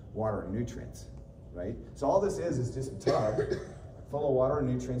 water, and nutrients, right? So all this is just a tub full of water and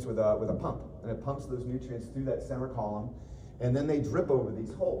nutrients with a pump. And it pumps those nutrients through that center column, and then they drip over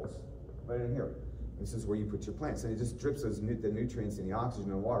these holes right in here. This is where you put your plants. And it just drips the nutrients and the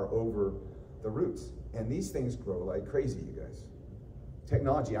oxygen and water over the roots. And these things grow like crazy, you guys.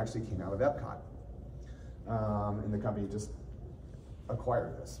 Technology actually came out of Epcot. And the company just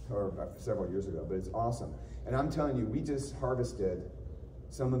acquired this several years ago, but it's awesome. And I'm telling you, we just harvested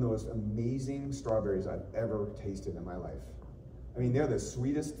some of the most amazing strawberries I've ever tasted in my life. I mean, they're the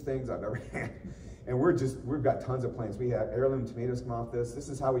sweetest things I've ever had. And we've got tons of plants. We have heirloom tomatoes come off this. This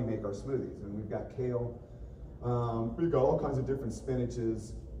is how we make our smoothies. And we've got kale. We've got all kinds of different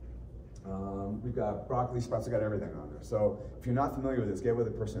spinaches. We've got broccoli sprouts. We've got everything on there. So if you're not familiar with this, get with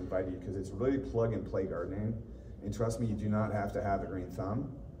a person invited you because it's really plug and play gardening. And trust me, you do not have to have a green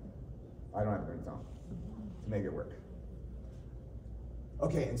thumb. I don't have a green thumb to make it work.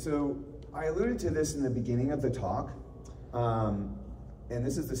 Okay, and so I alluded to this in the beginning of the talk. And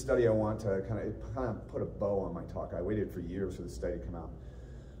this is the study I want to kind of put a bow on my talk. I waited for years for the study to come out.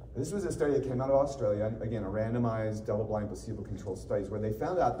 This was a study that came out of Australia, again, a randomized, double-blind, placebo-controlled studies where they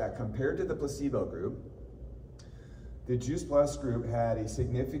found out that compared to the placebo group, the Juice Plus group had a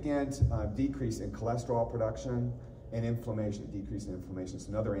significant decrease in cholesterol production and inflammation, decrease in inflammation. It's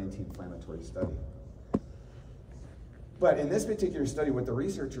another anti-inflammatory study. But in this particular study, what the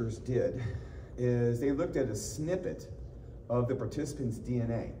researchers did is they looked at a snippet of the participants'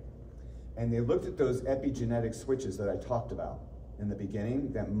 DNA, and they looked at those epigenetic switches that I talked about in the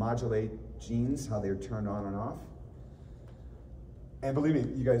beginning that modulate genes, how they're turned on and off. And believe me,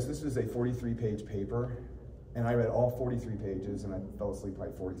 you guys, this was a 43-page paper, and I read all 43 pages, and I fell asleep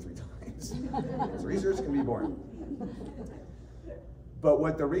probably 43 times. Because research can be boring. But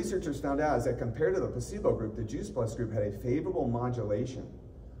what the researchers found out is that compared to the placebo group, the Juice Plus group had a favorable modulation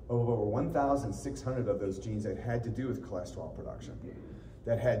of over 1,600 of those genes that had to do with cholesterol production,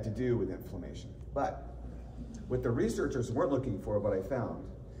 that had to do with inflammation. But what the researchers weren't looking for, what I found,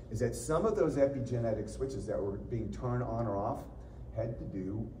 is that some of those epigenetic switches that were being turned on or off had to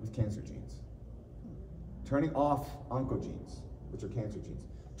do with cancer genes. Turning off oncogenes, which are cancer genes.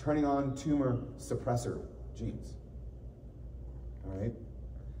 Turning on tumor suppressor genes. All right?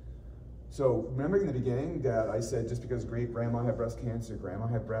 So remember in the beginning that I said just because great grandma had breast cancer, grandma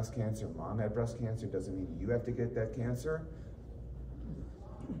had breast cancer, mom had breast cancer, doesn't mean you have to get that cancer.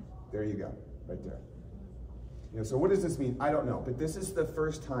 There you go, right there. So what does this mean? I don't know, but this is the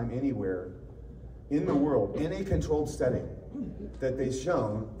first time anywhere in the world, in a controlled setting, that they've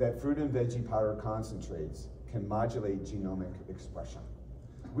shown that fruit and veggie powder concentrates can modulate genomic expression.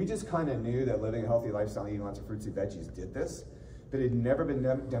 We just kind of knew that living a healthy lifestyle, eating lots of fruits and veggies did this, but it had never been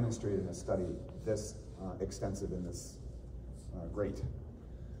demonstrated in a study this extensive and this great.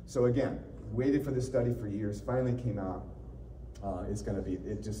 So again, waited for this study for years, finally came out. It's going to be,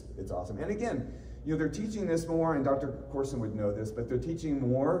 it's awesome. And again, you know, they're teaching this more, and Dr. Corson would know this, but they're teaching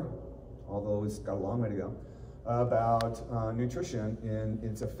more, although it's got a long way to go, about nutrition and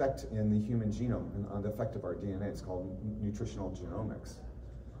its effect in the human genome and on the effect of our DNA. It's called nutritional genomics.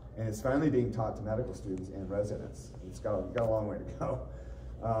 And it's finally being taught to medical students and residents. It's got a long way to go.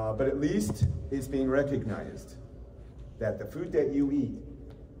 But at least it's being recognized that the food that you eat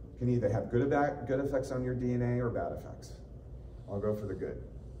can either have good effects on your DNA or bad effects. I'll go for the good.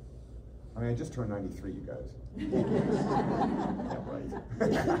 I mean, I just turned 93, you guys. Yeah,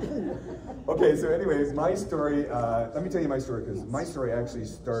 right. Okay, so anyways, my story, let me tell you my story, because my story actually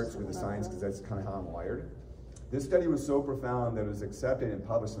starts with the science, because that's kind of how I'm wired. This study was so profound that it was accepted and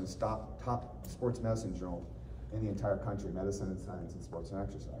published in the top sports medicine journal in the entire country, Medicine and Science and Sports and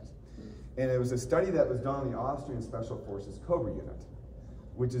Exercise. And it was a study that was done on the Austrian Special Forces Cobra unit,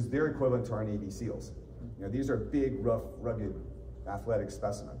 which is their equivalent to our Navy SEALs. You know, these are big, rough, rugged, athletic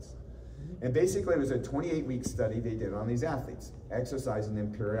specimens. And basically, it was a 28-week study they did on these athletes, exercising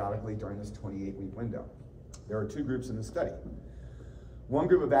them periodically during this 28-week window. There were two groups in the study. One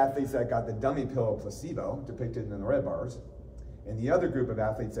group of athletes that got the dummy pill placebo, depicted in the red bars, and the other group of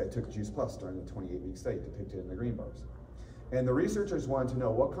athletes that took Juice Plus during the 28-week study, depicted in the green bars. And the researchers wanted to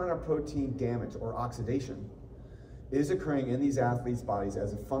know what kind of protein damage or oxidation is occurring in these athletes' bodies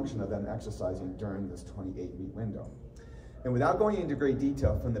as a function of them exercising during this 28-week window. And without going into great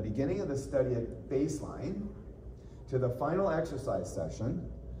detail, from the beginning of the study at baseline to the final exercise session,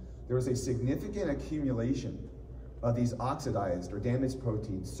 there was a significant accumulation of these oxidized or damaged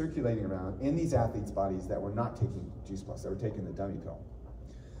proteins circulating around in these athletes' bodies that were not taking Juice Plus, that were taking the dummy pill.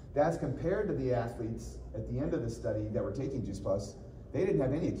 That's compared to the athletes at the end of the study that were taking Juice Plus. They didn't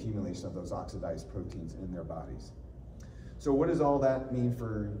have any accumulation of those oxidized proteins in their bodies. So what does all that mean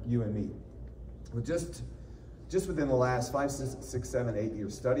for you and me? Well, just within the last 5, 6, 7, 8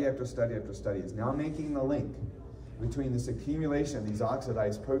 years, study after study after study is now making the link between this accumulation of these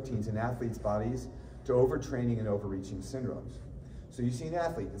oxidized proteins in athletes' bodies to overtraining and overreaching syndromes. So you see an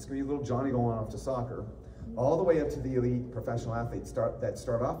athlete, it's gonna be a little Johnny going off to soccer, all the way up to the elite professional athletes that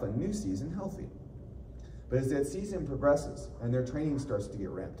start off a new season healthy. But as that season progresses and their training starts to get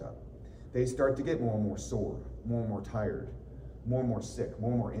ramped up, they start to get more and more sore, more and more tired, more and more sick,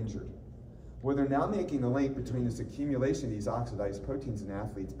 more and more injured. Where they're now making the link between this accumulation of these oxidized proteins in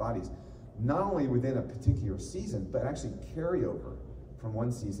athletes' bodies, not only within a particular season, but actually carryover from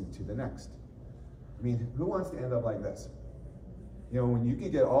one season to the next. I mean, who wants to end up like this? You know, when you can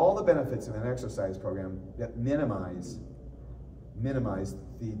get all the benefits of an exercise program that minimize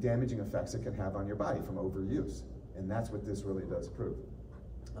the damaging effects it can have on your body from overuse. And that's what this really does prove.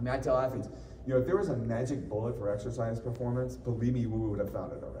 I mean, I tell athletes, you know, if there was a magic bullet for exercise performance, believe me, we would have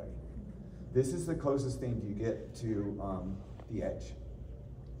found it already. This is the closest thing you get to the edge,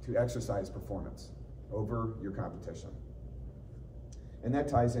 to exercise performance over your competition. And that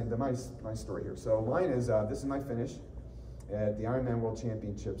ties into my story here. So mine is, this is my finish at the Ironman World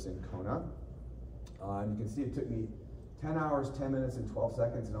Championships in Kona. And you can see it took me 10 hours, 10 minutes, and 12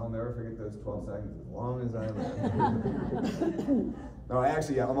 seconds, and I'll never forget those 12 seconds as long as I live. No,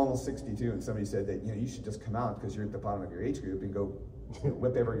 I'm almost 62, and somebody said that, you know, you should just come out because you're at the bottom of your age group and go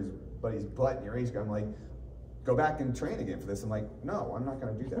whip everybody's butt in your age group. I'm like, go back and train again for this. I'm like, no, I'm not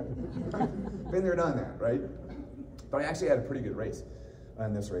going to do that. Been there, done that, right? But I actually had a pretty good race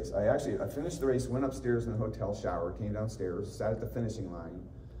in this race. I finished the race, went upstairs in the hotel, shower, came downstairs, sat at the finishing line,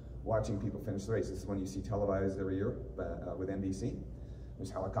 watching people finish the race. This is one you see televised every year with NBC.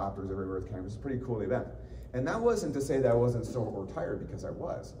 There's helicopters everywhere with cameras. It's a pretty cool event. And that wasn't to say that I wasn't sore or tired, because I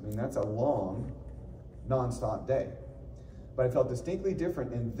was. I mean, that's a long, non-stop day. But I felt distinctly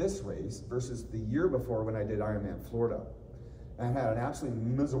different in this race versus the year before when I did Ironman Florida. And I had an absolutely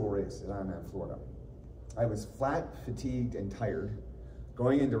miserable race at Ironman Florida. I was flat, fatigued, and tired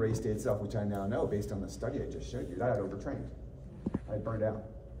going into race day itself, which I now know based on the study I just showed you, that I had overtrained. I had burned out.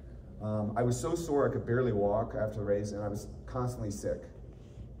 I was so sore I could barely walk after the race, and I was constantly sick.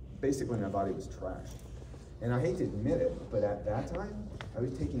 Basically, my body was trashed. And I hate to admit it, but at that time, I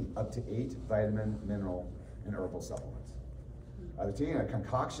was taking up to 8 vitamin, mineral, and herbal supplements. I was taking a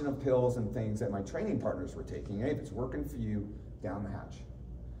concoction of pills and things that my training partners were taking. Hey, if it's working for you, down the hatch.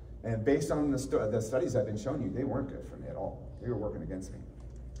 And based on the studies I've been showing you, they weren't good for me at all. They were working against me.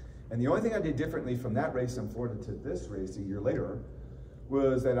 And the only thing I did differently from that race in Florida to this race a year later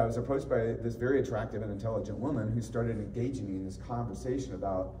was that I was approached by this very attractive and intelligent woman who started engaging me in this conversation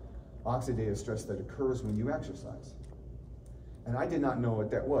about oxidative stress that occurs when you exercise. And I did not know what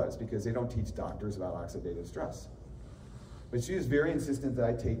that was because they don't teach doctors about oxidative stress. But she was very insistent that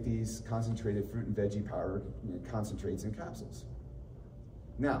I take these concentrated fruit and veggie powder concentrates and capsules.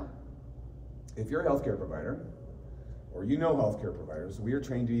 Now, if you're a healthcare provider, or you know healthcare providers, we are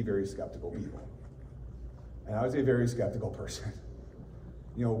trained to be very skeptical people. And I was a very skeptical person.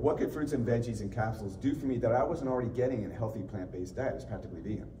 You know, what could fruits and veggies and capsules do for me that I wasn't already getting in a healthy plant-based diet? It's practically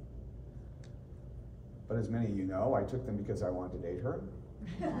vegan. But as many of you know, I took them because I wanted to date her.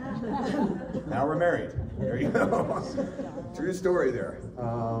 Now we're married. There you go. True story there.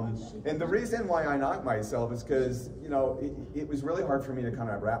 And the reason why I knocked myself is because, you know, it was really hard for me to kind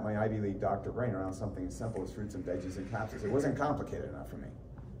of wrap my Ivy League doctor brain around something as simple as fruits and veggies and capsules. It wasn't complicated enough for me.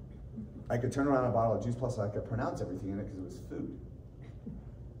 I could turn around a bottle of juice, plus I could pronounce everything in it because it was food.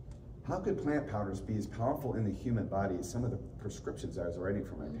 How could plant powders be as powerful in the human body as some of the prescriptions I was writing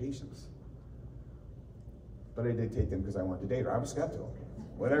for my patients? But I did take them because I wanted to date her. I was skeptical.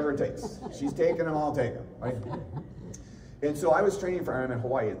 Whatever it takes. She's taking them, I'll take them. Right? And so I was training for Ironman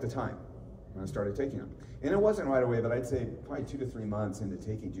Hawaii at the time when I started taking them. And it wasn't right away, but I'd say probably 2 to 3 months into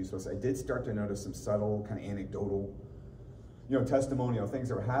taking Juice Plus, I did start to notice some subtle, kind of anecdotal, you know, testimonial things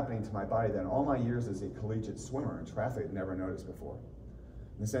that were happening to my body that in all my years as a collegiate swimmer and triathlete I'd never noticed before.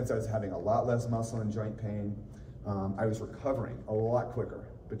 In the sense I was having a lot less muscle and joint pain. I was recovering a lot quicker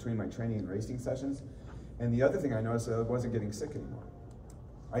between my training and racing sessions. And the other thing I noticed, I wasn't getting sick anymore.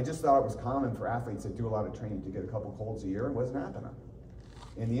 I just thought it was common for athletes that do a lot of training to get a couple colds a year. It wasn't happening.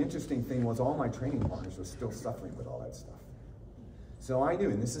 And the interesting thing was all my training partners were still suffering with all that stuff. So I knew,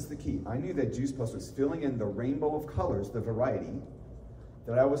 and this is the key, I knew that Juice Plus was filling in the rainbow of colors, the variety,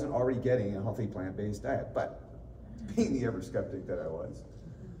 that I wasn't already getting in a healthy plant-based diet. But being the ever-skeptic that I was,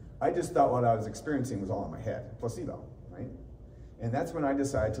 I just thought what I was experiencing was all in my head, placebo, right? And that's when I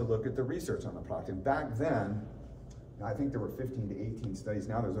decided to look at the research on the product. And back then, I think there were 15 to 18 studies.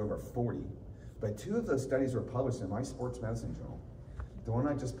 Now there's over 40. But 2 of those studies were published in my sports medicine journal. The one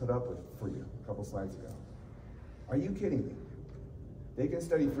I just put up with for you a couple slides ago. Are you kidding me? They can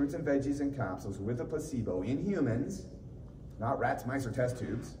study fruits and veggies and capsules with a placebo in humans, not rats, mice, or test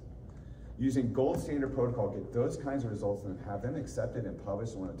tubes, using gold standard protocol, get those kinds of results and have them accepted and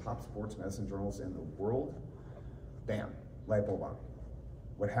published in one of the top sports medicine journals in the world. Bam, light bulb on.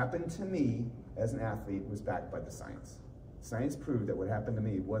 What happened to me as an athlete was backed by the science. Science proved that what happened to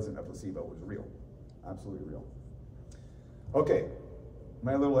me wasn't a placebo, it was real, absolutely real. Okay,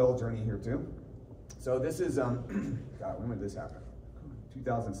 my little L journey here too. So this is, God, when did this happen?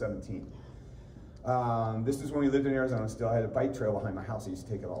 2017. This is when we lived in Arizona still. I had a bike trail behind my house. I used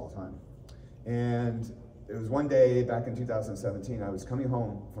to take it all the time. And it was one day back in 2017, I was coming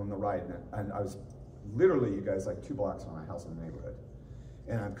home from the ride, and I was literally, you guys, like 2 blocks from my house in the neighborhood.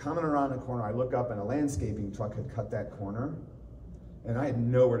 And I'm coming around a corner, I look up and a landscaping truck had cut that corner, and I had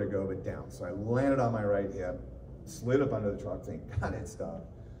nowhere to go but down. So I landed on my right hip, slid up under the truck, thank God it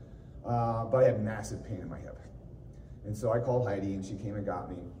stopped. But I had massive pain in my hip. And so I called Heidi and she came and got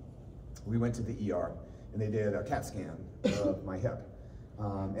me. We went to the ER and they did a CAT scan of my hip.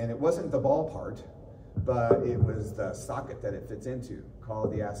 And it wasn't the ball part, but it was the socket that it fits into,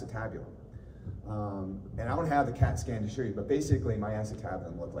 called the acetabulum. And I don't have the CAT scan to show you, but basically my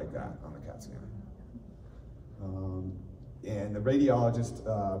acetabulum looked like that on the CAT scan. And the radiologist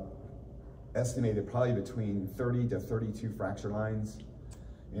estimated probably between 30 to 32 fracture lines.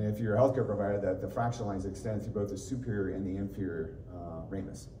 And if you're a healthcare provider, that the fracture lines extend through both the superior and the inferior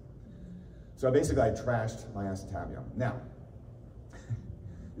ramus. So basically I trashed my acetabulum. Now,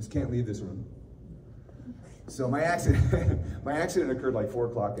 just can't leave this room. So my accident occurred like 4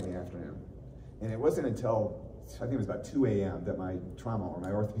 o'clock in the afternoon. And it wasn't until, I think it was about 2 a.m. that my trauma or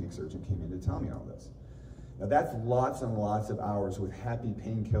my orthopedic surgeon came in to tell me all this. Now that's lots and lots of hours with happy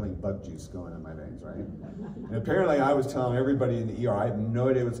pain-killing bug juice going in my veins, right? And apparently I was telling everybody in the ER, I have no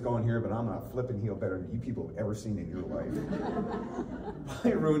idea what's going here, but I'm gonna flip and heal better than you people have ever seen in your life. I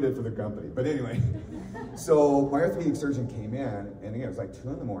ruined it for the company, but anyway. So my orthopedic surgeon came in, and again, it was like 2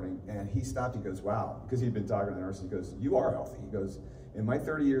 in the morning, and he stopped, he goes, wow, because he'd been talking to the nurse, he goes, you are healthy. He goes, in my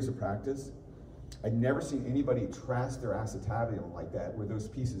 30 years of practice, I'd never seen anybody trash their acetabulum like that, where those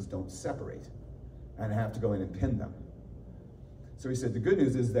pieces don't separate and have to go in and pin them. So he said, the good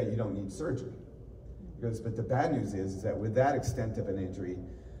news is that you don't need surgery. He goes, but the bad news is that with that extent of an injury,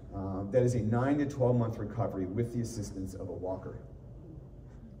 that is a 9 to 12 month recovery with the assistance of a walker.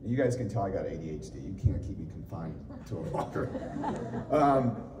 You guys can tell I got ADHD. You can't keep me confined to a walker.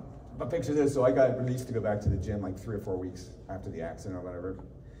 But picture this, so I got released to go back to the gym like 3 or 4 weeks after the accident or whatever.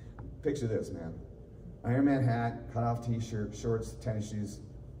 Picture this, man. Ironman hat, cut off t-shirt, shorts, tennis shoes.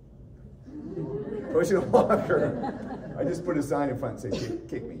 Pushing a walker. I just put a sign in front and say,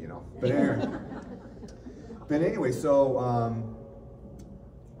 kick me, you know. But anyway, so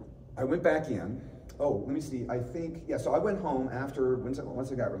I went back in. Oh, let me see, I think, yeah, so I went home after,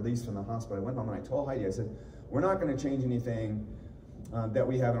 once I got released from the hospital, I went home and I told Heidi, I said, we're not gonna change anything that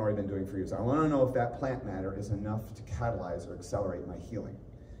we haven't already been doing for you. So I wanna know if that plant matter is enough to catalyze or accelerate my healing.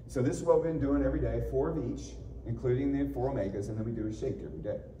 So this is what we've been doing every day, 4 of each, including the 4 omegas, and then we do a shake every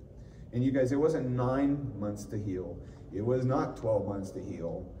day. And you guys, it wasn't 9 months to heal. It was not 12 months to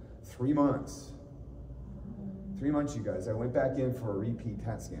heal, 3 months. 3 months, you guys. I went back in for a repeat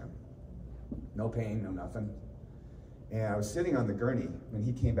CAT scan. No pain, no nothing. And I was sitting on the gurney when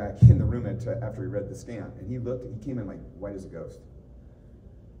he came back in the room after he read the scan. And he came in like white as a ghost.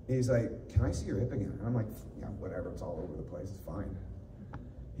 And he's like, can I see your hip again? And I'm like, yeah, whatever, it's all over the place, it's fine.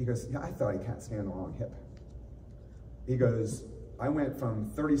 He goes, yeah, I thought he CAT scanned the wrong hip. He goes, I went from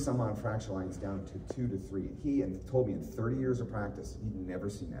 30 some odd fracture lines down to 2 to 3. He told me in 30 years of practice, he'd never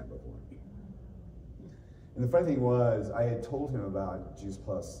seen that before. And the funny thing was, I had told him about Juice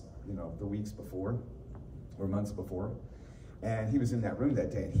Plus, you know, the weeks before, or months before. And he was in that room that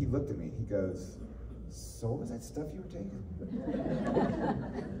day, and he looked at me, he goes, so what was that stuff you were taking?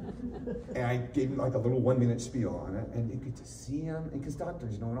 And I gave him like a little 1-minute spiel on it, and you could just see him, and because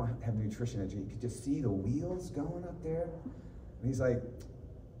doctors, you know, don't have nutrition education, you could just see the wheels going up there. And he's like,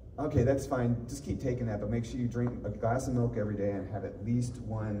 okay, that's fine, just keep taking that, but make sure you drink a glass of milk every day and have at least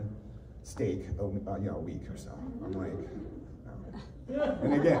 1 steak a week or so. I'm like, no.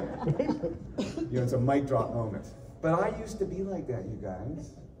 And again, you know, it's a mic drop moment. But I used to be like that, you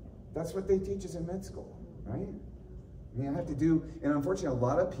guys. That's what they teach us in med school, right? I mean, I have to do, and unfortunately, a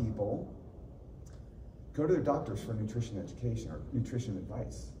lot of people go to their doctors for nutrition education or nutrition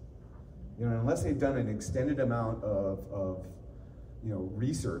advice. You know, unless they've done an extended amount of you know,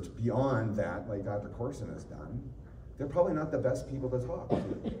 research beyond that, like Dr. Corson has done, they're probably not the best people to talk to.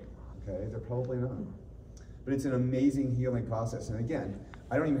 Okay, they're probably not. But it's an amazing healing process. And again,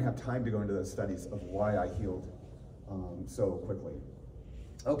 I don't even have time to go into the studies of why I healed so quickly.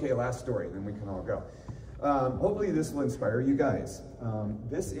 Okay, last story, and then we can all go. Hopefully this will inspire you guys.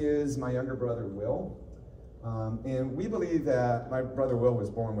 This is my younger brother, Will. And we believe that my brother Will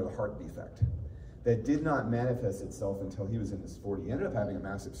was born with a heart defect that did not manifest itself until he was in his 40s. He ended up having a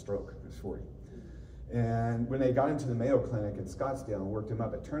massive stroke at his 40. And when they got him to the Mayo Clinic in Scottsdale and worked him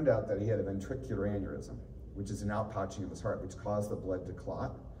up, it turned out that he had a ventricular aneurysm, which is an outpouching of his heart, which caused the blood to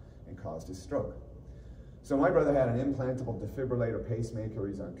clot and caused his stroke. So my brother had an implantable defibrillator pacemaker.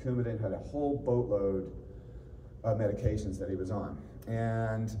 He's on Coumadin, had a whole boatload of medications that he was on.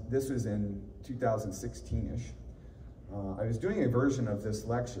 And this was in 2016-ish. I was doing a version of this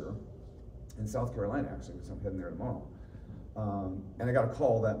lecture in South Carolina, actually, because I'm heading there tomorrow. And I got a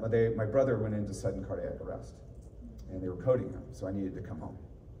call that my brother went into sudden cardiac arrest, and they were coding him, so I needed to come home.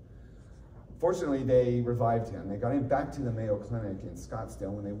 Fortunately, they revived him. They got him back to the Mayo Clinic in Scottsdale.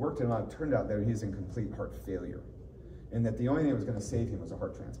 When they worked him out, it turned out that he's in complete heart failure, and that the only thing that was going to save him was a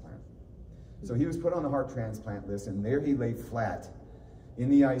heart transplant. So he was put on the heart transplant list, and there he lay flat in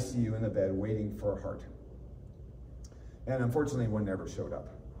the ICU in the bed waiting for a heart. And unfortunately, one never showed up.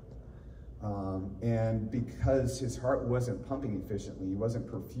 And because his heart wasn't pumping efficiently, he wasn't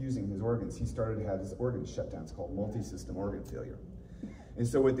perfusing his organs, he started to have his organs shut down. It's called multi-system organ failure. And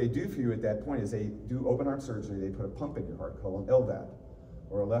so what they do for you at that point is they do open heart surgery, they put a pump in your heart called an LVAD,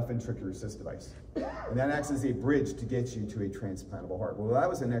 or a left ventricular assist device. And that acts as a bridge to get you to a transplantable heart. Well, that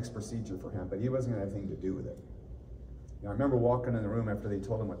was the next procedure for him, but he wasn't gonna have anything to do with it. You know, I remember walking in the room after they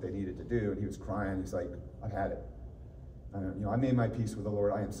told him what they needed to do, and he was crying, he's like, I've had it. You know, I made my peace with the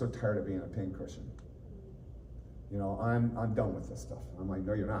Lord. I am so tired of being a pincushion. You know, I'm done with this stuff. I'm like,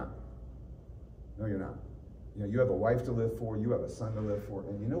 no, you're not. No, you're not. You know, you have a wife to live for, you have a son to live for,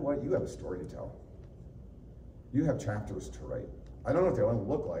 and you know what? You have a story to tell. You have chapters to write. I don't know what they want to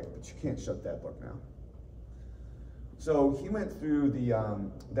look like, but you can't shut that book now. So he went through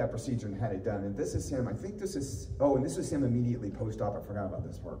that procedure and had it done, and this is him. I think this is, oh, and this was him immediately post-op. I forgot about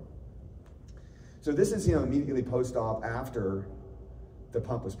this part. So this is him immediately post-op after the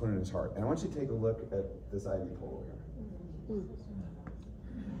pump was put in his heart. And I want you to take a look at this IV pole over here.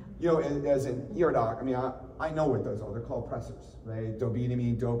 You know, as an ER doc, I mean, I know what those are. They're called pressors, right?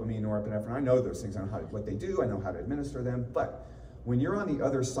 Dobutamine, dopamine, norepinephrine. I know those things. I know what they do. I know how to administer them. But when you're on the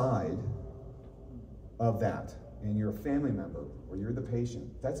other side of that, and you're a family member, or you're the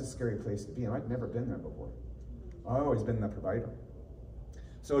patient, that's a scary place to be. And I've never been there before. I've always been the provider.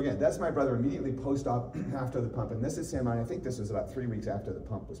 So again, that's my brother immediately post-op after the pump, and this is him, and I think this was about 3 weeks after the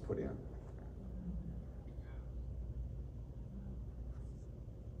pump was put in.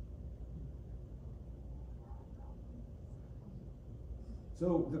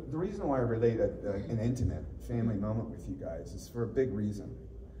 So the reason why I relate an intimate family moment with you guys is for a big reason.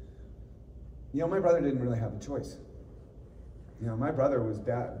 You know, my brother didn't really have a choice. You know, my brother was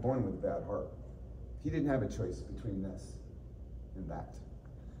born with a bad heart. He didn't have a choice between this and that.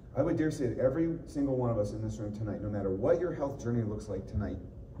 I would dare say that every single one of us in this room tonight, no matter what your health journey looks like tonight,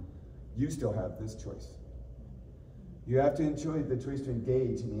 you still have this choice. You have to enjoy the choice to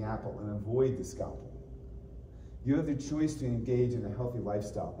engage in the apple and avoid the scalpel. You have the choice to engage in a healthy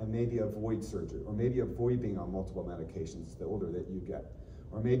lifestyle and maybe avoid surgery, or maybe avoid being on multiple medications the older that you get,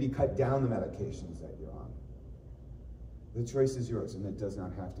 or maybe cut down the medications that you're on. The choice is yours, and it does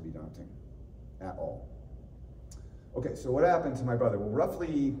not have to be daunting at all. Okay, so what happened to my brother? Well,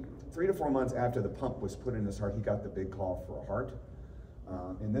 roughly 3 to 4 months after the pump was put in his heart, he got the big call for a heart.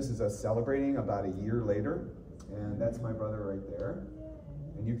 And this is us celebrating about a year later, and that's my brother right there.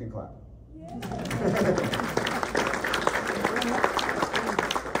 And you can clap.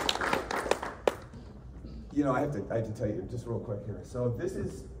 You know, I have to tell you just real quick here. So this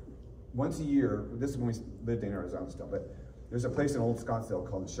is once a year. This is when we lived in Arizona still, but there's a place in Old Scottsdale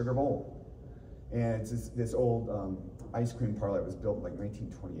called the Sugar Bowl, and it's this old ice cream parlor that was built in like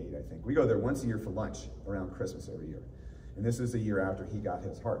 1928, I think. We go there once a year for lunch around Christmas every year, and this was the year after he got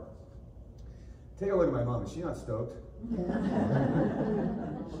his heart. Take a look at my mom. Is she not stoked?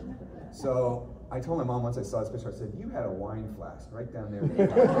 So I told my mom once I saw this picture, I said, "You had a wine flask right down there."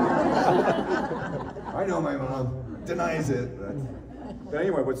 I know my mom denies it, but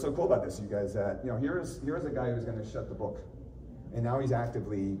anyway, what's so cool about this, you guys, that here's a guy who's going to shut the book, and now he's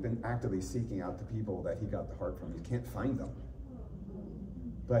been actively seeking out the people that he got the heart from. He can't find them,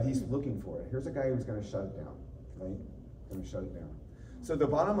 but he's looking for it. Here's a guy who's going to shut it down, right? Going to shut it down. So the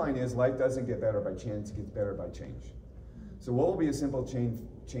bottom line is, life doesn't get better by chance; it gets better by change. So what will be a simple change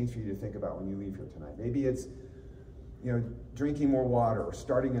for you to think about when you leave here tonight? Maybe it's, drinking more water, or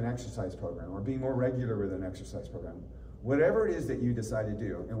starting an exercise program, or being more regular with an exercise program. Whatever it is that you decide to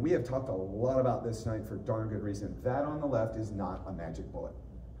do, and we have talked a lot about this tonight for darn good reason. That on the left is not a magic bullet,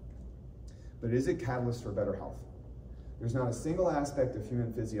 but it is a catalyst for better health. There's not a single aspect of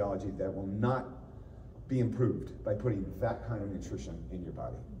human physiology that will not be improved by putting that kind of nutrition in your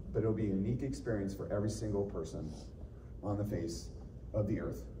body. But it'll be a unique experience for every single person on the face of the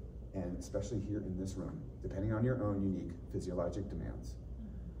earth, and especially here in this room, depending on your own unique physiologic demands.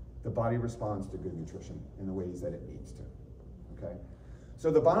 The body responds to good nutrition in the ways that it needs to, okay?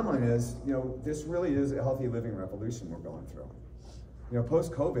 So the bottom line is, this really is a healthy living revolution we're going through.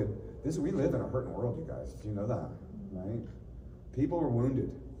 Post-COVID, we live in a hurting world, you guys. Do you know that, right? People are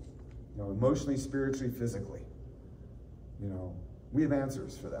wounded, emotionally, spiritually, physically. We have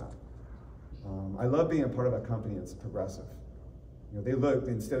answers for that. I love being a part of a company that's progressive. They look,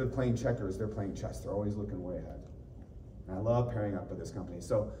 instead of playing checkers, they're playing chess. They're always looking way ahead. And I love pairing up with this company.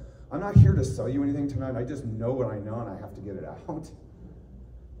 So I'm not here to sell you anything tonight. I just know what I know, and I have to get it out.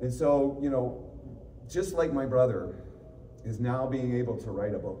 And so, just like my brother is now being able to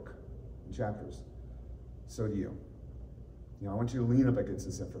write a book in chapters, so do you. I want you to lean up against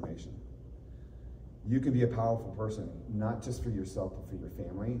this information. You can be a powerful person, not just for yourself, but for your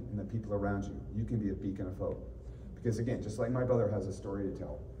family and the people around you. You can be a beacon of hope. Because again, just like my brother has a story to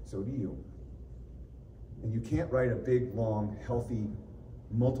tell, so do you. And you can't write a big, long, healthy,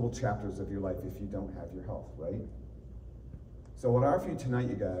 multiple chapters of your life if you don't have your health, right? So what I offer you tonight,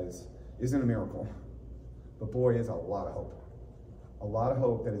 you guys, isn't a miracle, but boy, is a lot of hope. A lot of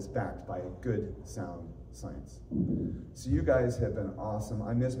hope that is backed by a good, sound science. So you guys have been awesome.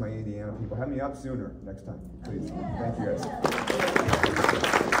 I miss my Indiana people. Have me up sooner next time, please. Thank you, guys.